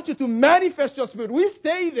 I want you to manifest your spirit. We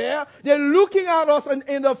stay there. They're looking at us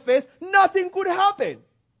in the face. Nothing could happen.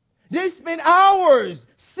 They spent hours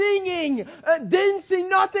singing, dancing.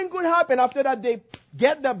 Nothing could happen. After that, they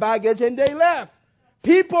get the baggage and they left.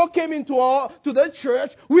 People came to the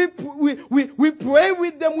church. We pray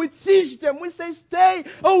with them. We teach them. We say, stay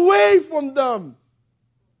away from them.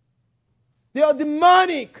 They are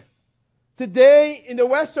demonic. Today, in the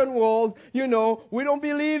Western world, we don't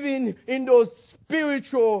believe in those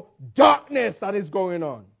spiritual darkness that is going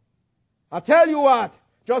on. I tell you what,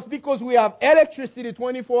 just because we have electricity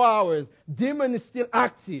 24 hours, demon is still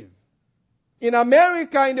active. In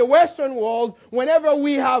America, in the Western world, whenever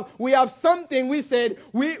we have something, we said,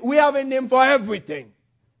 we have a name for everything.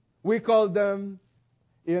 We call them,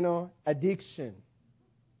 addiction.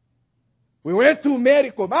 We went to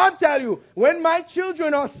medical. But I'll tell you, when my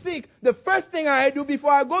children are sick, the first thing I do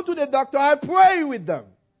before I go to the doctor, I pray with them.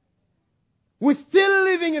 We're still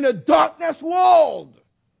living in a darkness world.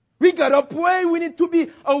 We gotta pray. We need to be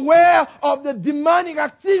aware of the demonic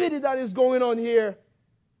activity that is going on here.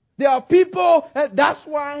 There are people, that's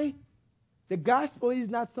why the gospel is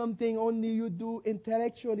not something only you do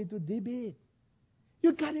intellectually to debate.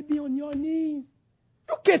 You gotta be on your knees.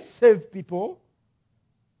 You can't save people.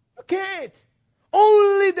 You can't.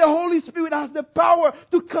 Only the Holy Spirit has the power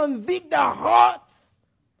to convict their hearts.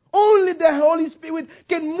 Only the Holy Spirit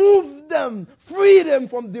can move them, free them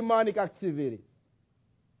from demonic activity.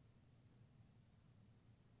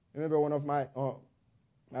 remember one of my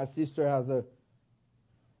sister has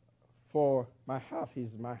for my half,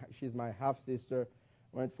 she's my half sister.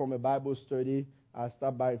 Went from a Bible study. I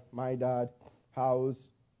stopped by my dad's house,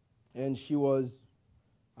 and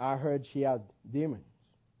I heard she had demons,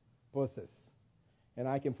 possessed. And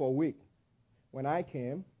I came for a week. When I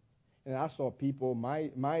came, and I saw people,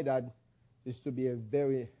 my dad used to be a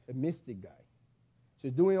mystic guy. So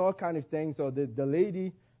doing all kind of things. So the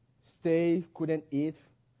lady couldn't eat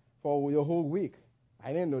for the whole week.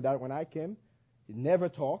 I didn't know that when I came. He never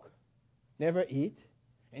talk, never eat,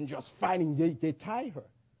 and just fighting. They tie her.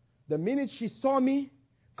 The minute she saw me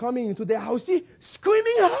coming into the house, she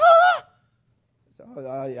screaming, ah! So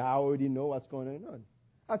I already know what's going on.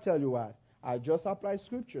 I tell you what, I just apply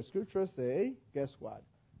Scripture. Scripture say, guess what?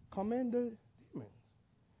 Command the demons.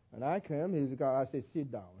 When I came, I say,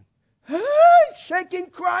 sit down. Shaking,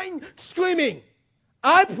 crying, screaming.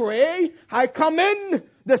 I pray, I command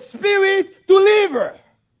the spirit to leave her.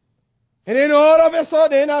 And then all of a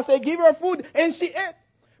sudden, I say, give her food, and she ate.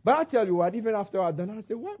 But I tell you what, even after I done, I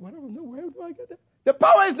say, what? Where do I get that? The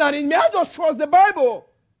power is not in me. I just trust the Bible.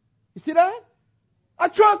 You see that? I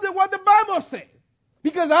trust what the Bible says.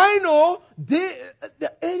 Because I know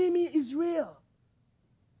the enemy is real.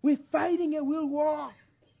 We're fighting a real war.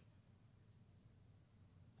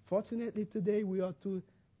 Fortunately, today we are too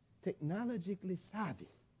technologically savvy.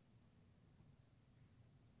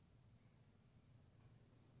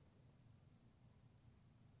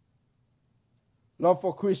 Love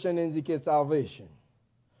for Christian indicates salvation.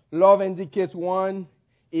 Love indicates one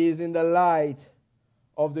is in the light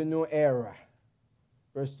of the new era.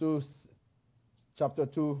 Verse 2, chapter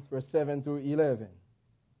 2, verse 7 through 11.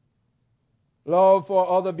 Love for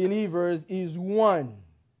other believers is one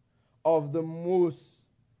of the most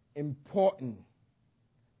important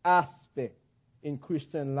aspects in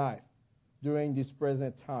Christian life during this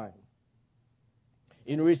present time,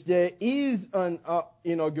 in which there is an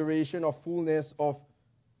inauguration of fullness of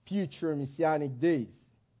future messianic days.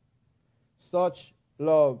 Such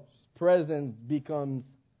love's presence becomes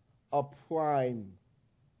a prime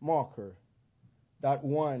marker that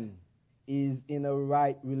one is in a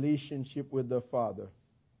right relationship with the Father.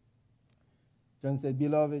 John said,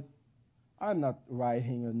 Beloved, I'm not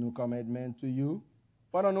writing a new commandment to you,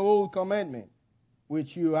 but an old commandment,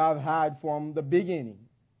 which you have had from the beginning.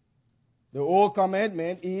 The old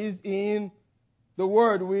commandment is in the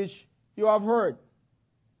word which you have heard.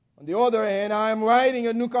 On the other hand, I am writing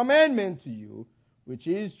a new commandment to you, which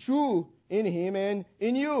is true in him and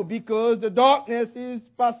in you, because the darkness is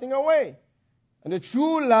passing away, and the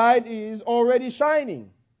true light is already shining.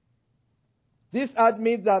 This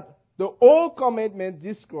admits that the old commandment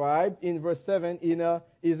described in verse 7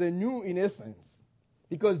 is a new in essence.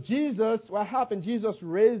 Because what happened? Jesus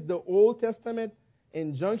raised the Old Testament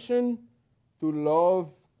injunction to love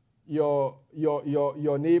your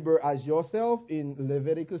neighbor as yourself in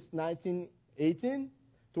Leviticus 19:18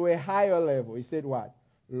 to a higher level. He said what?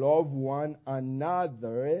 Love one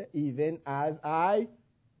another even as I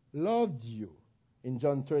loved you. In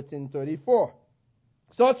John 13:34.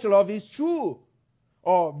 Such love is true,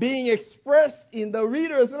 or being expressed in the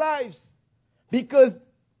reader's lives, because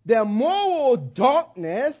the moral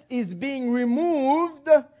darkness is being removed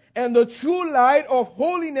and the true light of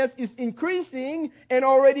holiness is increasing and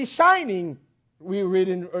already shining. We read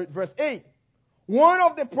in verse 8. One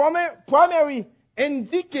of the primary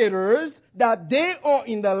indicators that they are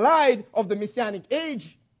in the light of the Messianic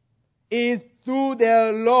age is through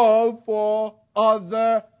their love for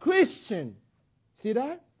other Christians. See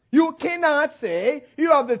that? You cannot say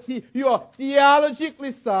you are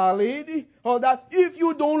theologically solid, or that if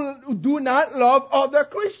you do not love other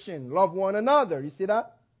Christians, love one another. You see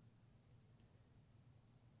that?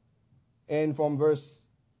 And from verse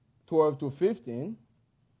 12 to 15,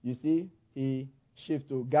 you see, he shifts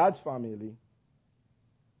to God's family.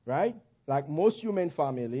 Right? Like most human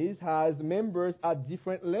families, has members at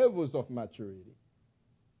different levels of maturity.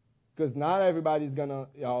 Because not everybody's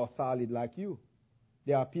are solid like you.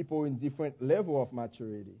 There are people in different level of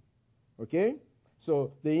maturity. Okay?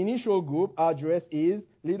 So the initial group address is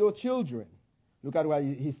little children. Look at what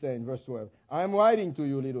he said in verse 12. I am writing to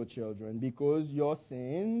you, little children, because your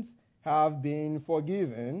sins have been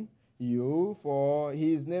forgiven you for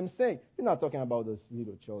his name's sake. He's not talking about those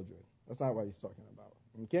little children. That's not what he's talking about.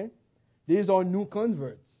 Okay? These are new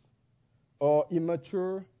converts or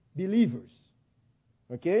immature believers.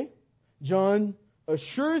 Okay? John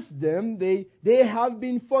assures them they have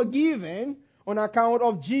been forgiven on account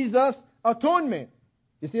of Jesus' atonement.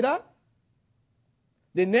 You see that?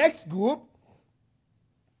 The next group,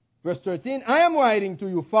 verse 13, I am writing to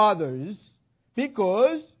you, fathers,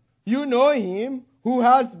 because You know him who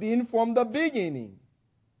has been from the beginning.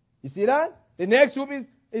 You see that? The next group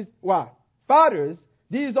is what? Fathers.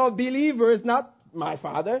 These are believers, not my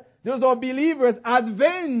father. Those are believers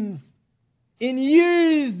advanced in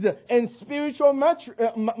years and spiritual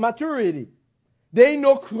maturity. They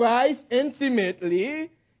know Christ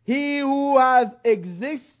intimately, he who has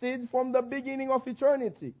existed from the beginning of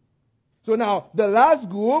eternity. So now, the last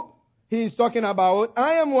group, he's talking about,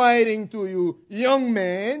 I am writing to you, young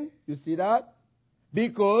men, you see that?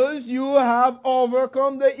 Because you have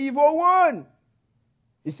overcome the evil one.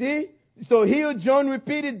 You see? So here John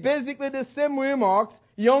repeated basically the same remarks.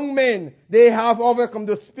 Young men, they have overcome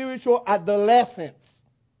the spiritual adolescents.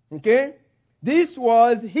 Okay? This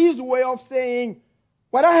was his way of saying,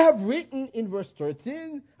 what I have written in verse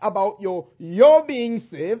 13 about your being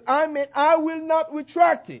saved, I will not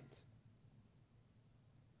retract it.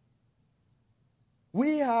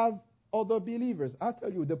 We have other believers. I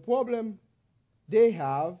tell you, the problem they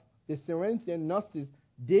have, the Cerinthian Gnostics,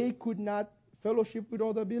 they could not fellowship with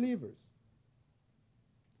other believers.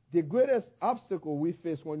 The greatest obstacle we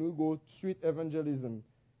face when we go street evangelism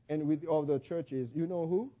and with other churches, you know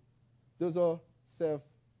who? Those are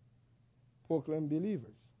self-proclaimed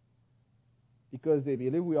believers. Because they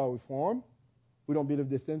believe we are reformed. We don't believe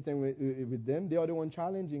the same thing with them. They are the ones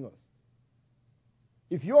challenging us.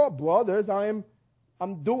 If you're brothers, I'm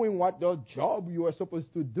doing what the job you are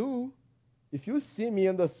supposed to do. If you see me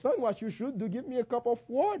in the sun, what you should do, give me a cup of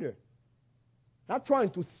water. Not trying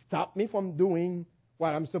to stop me from doing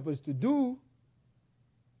what I'm supposed to do.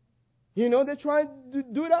 You know, they try to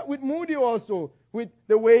do that with Moody also, with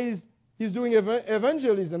the ways he's doing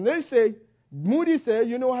evangelism. They say, Moody said,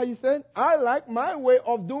 you know how he said? I like my way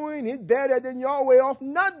of doing it better than your way of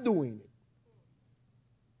not doing it.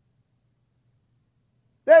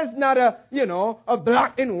 There's not a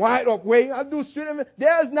black and white of way I do street.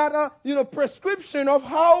 There's not a, prescription of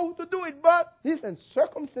how to do it. But listen,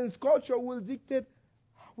 circumstance, culture will dictate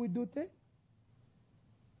how we do things.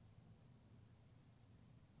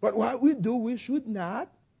 But what we do, we should live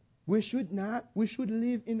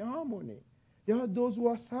in harmony. There are those who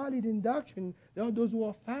are solid in doctrine. There are those who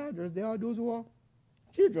are fathers. There are those who are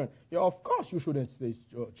children. Yeah, of course you shouldn't say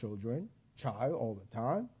child all the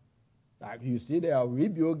time. Like you see, there are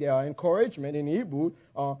rebuke, there are encouragement in Hebrew.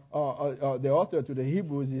 The author to the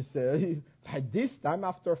Hebrews is, by this time,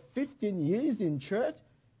 after 15 years in church,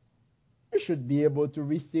 you should be able to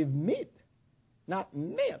receive meat, not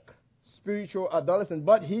milk. Spiritual adolescent.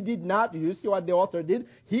 But he did not. You see what the author did?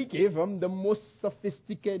 He gave them the most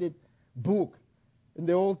sophisticated book in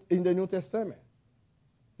the New Testament.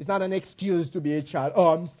 It's not an excuse to be a child. Oh,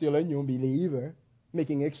 I'm still a new believer.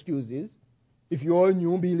 Making excuses. If you're a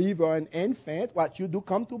new believer, an infant, what you do,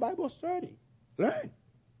 come to Bible study. Learn.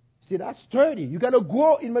 See, that's sturdy. You got to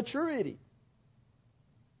grow in maturity.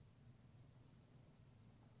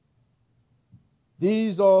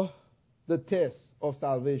 These are the tests of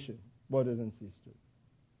salvation, brothers and sisters.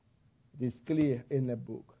 It is clear in the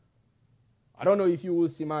book. I don't know if you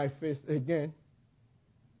will see my face again,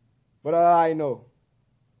 but all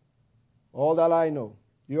that I know,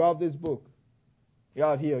 you have this book. You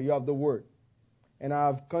have here, you have the Word. And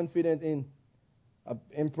I'm confident I'm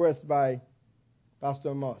impressed by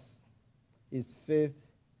Pastor Moss. His faith,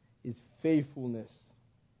 his faithfulness.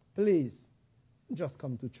 Please, just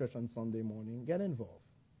come to church on Sunday morning. Get involved.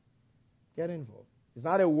 Get involved. It's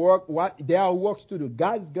not a work. There are works to do.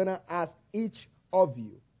 God's going to ask each of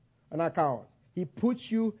you an account. He puts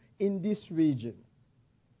you in this region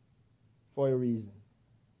for a reason.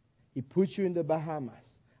 He puts you in the Bahamas.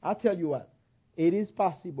 I'll tell you what. It is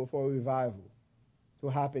possible for a revival to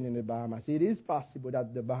happen in the Bahamas. It is possible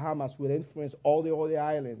that the Bahamas will influence all the other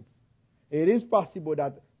islands. It is possible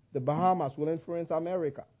that the Bahamas will influence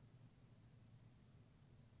America.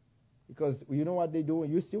 Because you know what they're doing?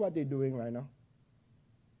 You see what they're doing right now.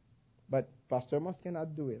 But Pastor Moss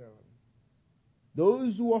cannot do it.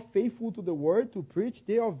 Those who are faithful to the word to preach,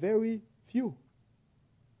 they are very few.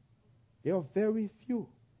 They are very few.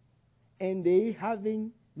 And they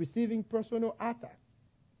receiving personal attacks.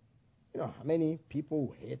 You know how many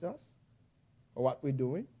people hate us for what we're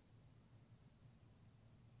doing?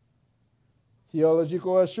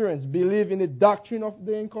 Theological assurance. Believe in the doctrine of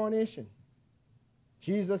the incarnation.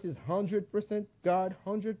 Jesus is 100% God,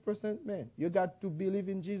 100% man. You got to believe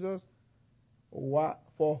in Jesus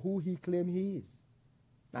for who he claims he is.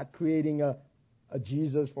 Not creating a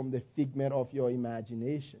Jesus from the figment of your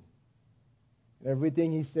imagination.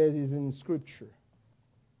 Everything he says is in Scripture.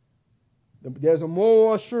 There's a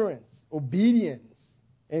moral assurance. Obedience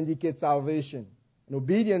indicates salvation. And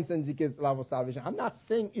obedience indicates love of salvation. I'm not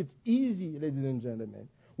saying it's easy, ladies and gentlemen.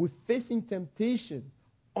 We're facing temptation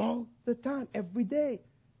all the time, every day.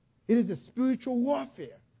 It is a spiritual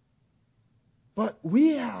warfare. But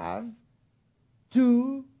we have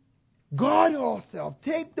to guard ourselves.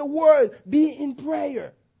 Take the word. Be in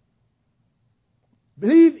prayer.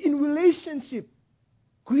 Believe in relationship.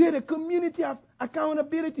 Create a community of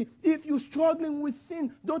accountability. If you're struggling with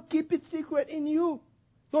sin, don't keep it secret in you.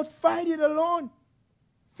 Don't fight it alone.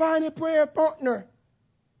 Find a prayer partner.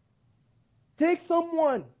 Take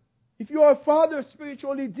someone. If you are a father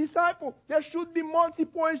spiritually, disciple. There should be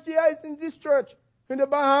multiple HDIs in this church in the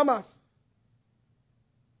Bahamas.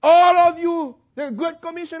 All of you, the Great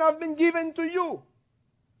Commission have been given to you.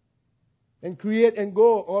 And create and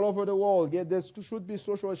go all over the world. There should be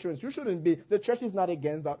social assurance. You shouldn't be. The church is not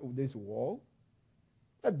against this wall.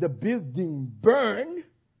 Let the building burn.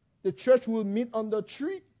 The church will meet on the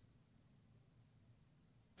tree.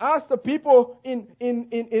 Ask the people in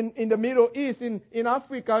the Middle East, in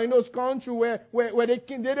Africa, in those countries where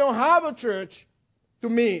they don't have a church to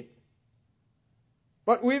meet.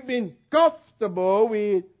 But we've been comfortable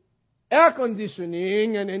with air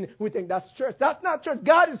conditioning and we think that's church. That's not church.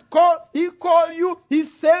 God is called. He called you. He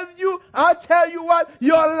saved you. I tell you what,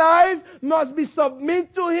 your life must be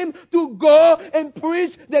submitted to Him to go and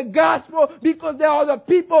preach the gospel because there are other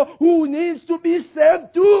people who needs to be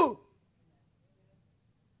saved too.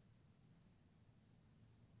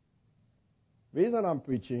 Reason I'm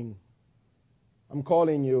preaching, I'm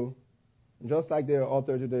calling you, just like the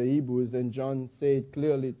author to the Hebrews, and John said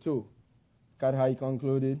clearly too. Look at how he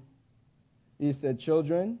concluded. He said,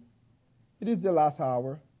 children, it is the last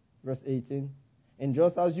hour, verse 18. And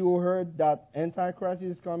just as you heard that Antichrist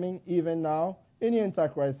is coming, even now, many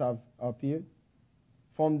Antichrists have appeared.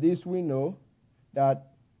 From this we know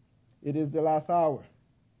that it is the last hour.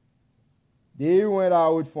 They went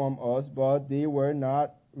out from us, but they were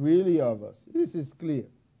not really of us. This is clear.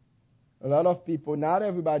 A lot of people, not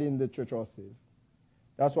everybody in the church are saved.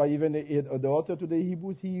 That's why even the author to the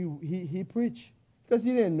Hebrews, he preached. Because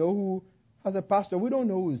he didn't know who, as a pastor, we don't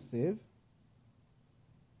know who is saved.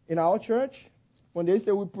 In our church, when they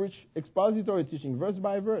say we preach expository teaching, verse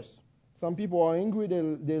by verse, some people are angry,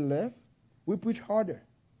 they left. We preach harder.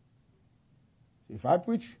 If I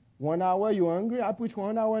preach 1 hour, you're angry, I preach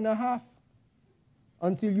 1 hour and a half.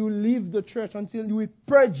 Until you leave the church, until you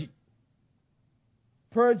purge it.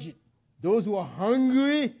 Purge it. Those who are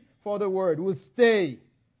hungry for the word will stay.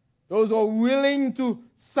 Those who are willing to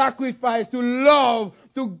sacrifice, to love,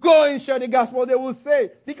 to go and share the gospel, they will stay.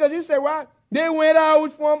 Because you say, what? They went out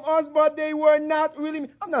from us, but they were not really.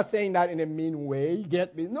 I'm not saying that in a mean way.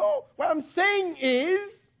 Get me? No. What I'm saying is,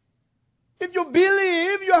 if you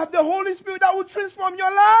believe you have the Holy Spirit, that will transform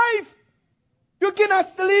your life. You cannot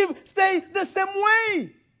stay the same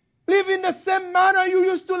way. Live in the same manner you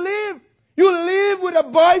used to live. You live with a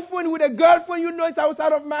boyfriend, with a girlfriend, you know it's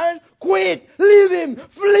outside of marriage. Quit. Leave him.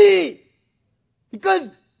 Flee. Because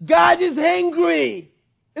God is angry.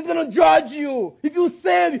 He's going to judge you. If you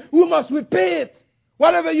sin, you must repent.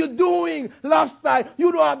 Whatever you're doing, lifestyle,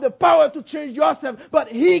 you don't have the power to change yourself, but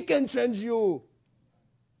He can change you.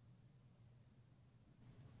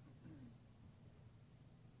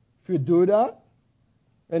 If you do that,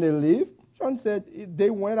 and they leave, John said, they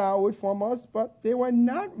went out from us, but they were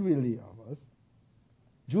not really of us.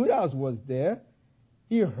 Judas was there.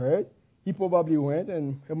 He heard. He probably went,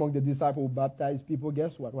 and among the disciples who baptized people,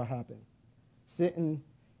 guess what? What happened? Satan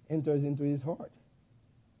enters into his heart.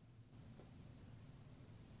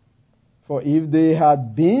 For if they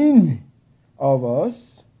had been of us,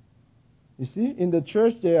 you see, in the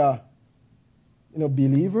church there are,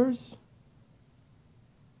 believers.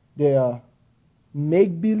 They are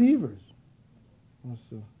make-believers.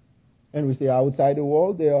 Also. And we say outside the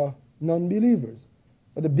world, they are non-believers.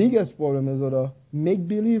 But the biggest problem is that a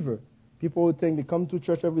make-believer. People who think they come to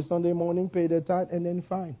church every Sunday morning, pay their tithe, and then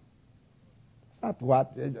fine.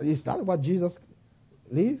 It's not what Jesus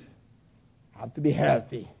lived. Have to be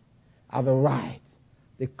healthy. Have a right.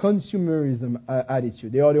 The consumerism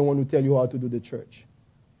attitude. They are the one who tell you how to do the church.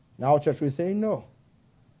 Now church will say no.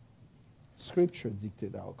 Scripture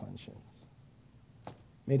dictates our conscience.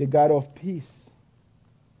 May the God of peace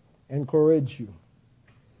encourage you.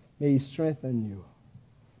 May He strengthen you.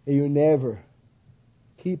 May you never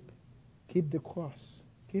keep the cross.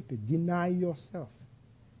 Keep it. Deny yourself.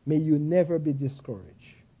 May you never be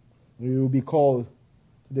discouraged. May you be called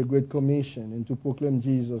to the Great Commission and to proclaim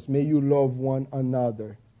Jesus. May you love one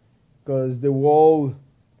another. Because the world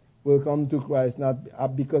will come to Christ not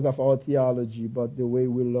because of our theology, but the way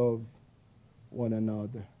we love one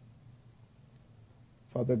another.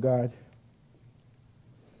 Father God,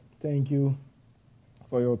 thank you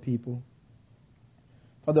for your people.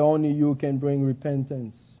 Father, only you can bring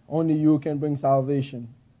repentance. Only you can bring salvation.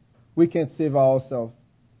 We can't save ourselves.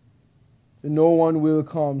 So no one will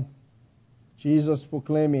come. Jesus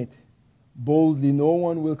proclaimed it boldly. No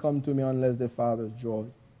one will come to me unless the Father draws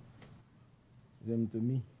them to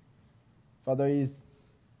me. Father, is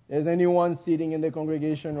anyone sitting in the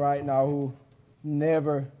congregation right now who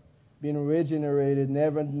never been regenerated,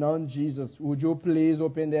 never known Jesus? Would you please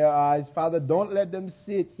open their eyes? Father, don't let them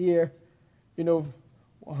sit here,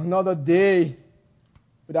 another day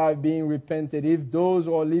without being repented. If those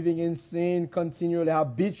who are living in sin, continually,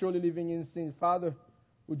 habitually living in sin, Father,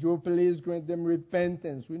 would you please grant them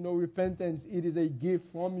repentance? We know repentance, it is a gift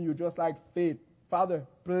from you, just like faith. Father,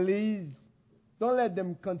 please, don't let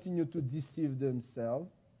them continue to deceive themselves.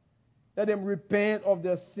 Let them repent of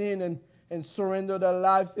their sin and surrender their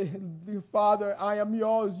lives. Say, Father, I am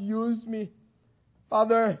yours. Use me.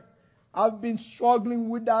 Father, I've been struggling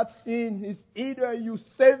with that sin. It's either you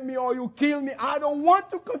save me or you kill me. I don't want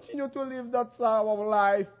to continue to live that style of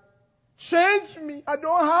life. Change me. I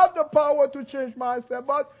don't have the power to change myself,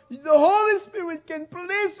 but the Holy Spirit can.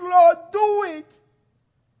 Please, Lord, do it.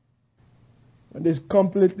 When they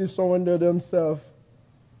completely surrender themselves,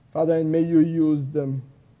 Father, and may you use them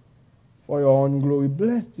for your own glory.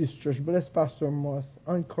 Bless this church. Bless Pastor Moss.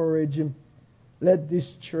 Encourage him. Let this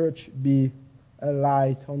church be a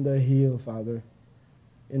light on the hill, Father,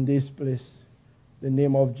 in this place. The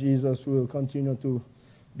name of Jesus will continue to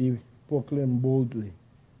be proclaimed boldly.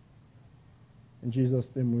 In Jesus'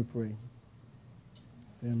 name we pray.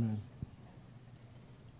 Amen.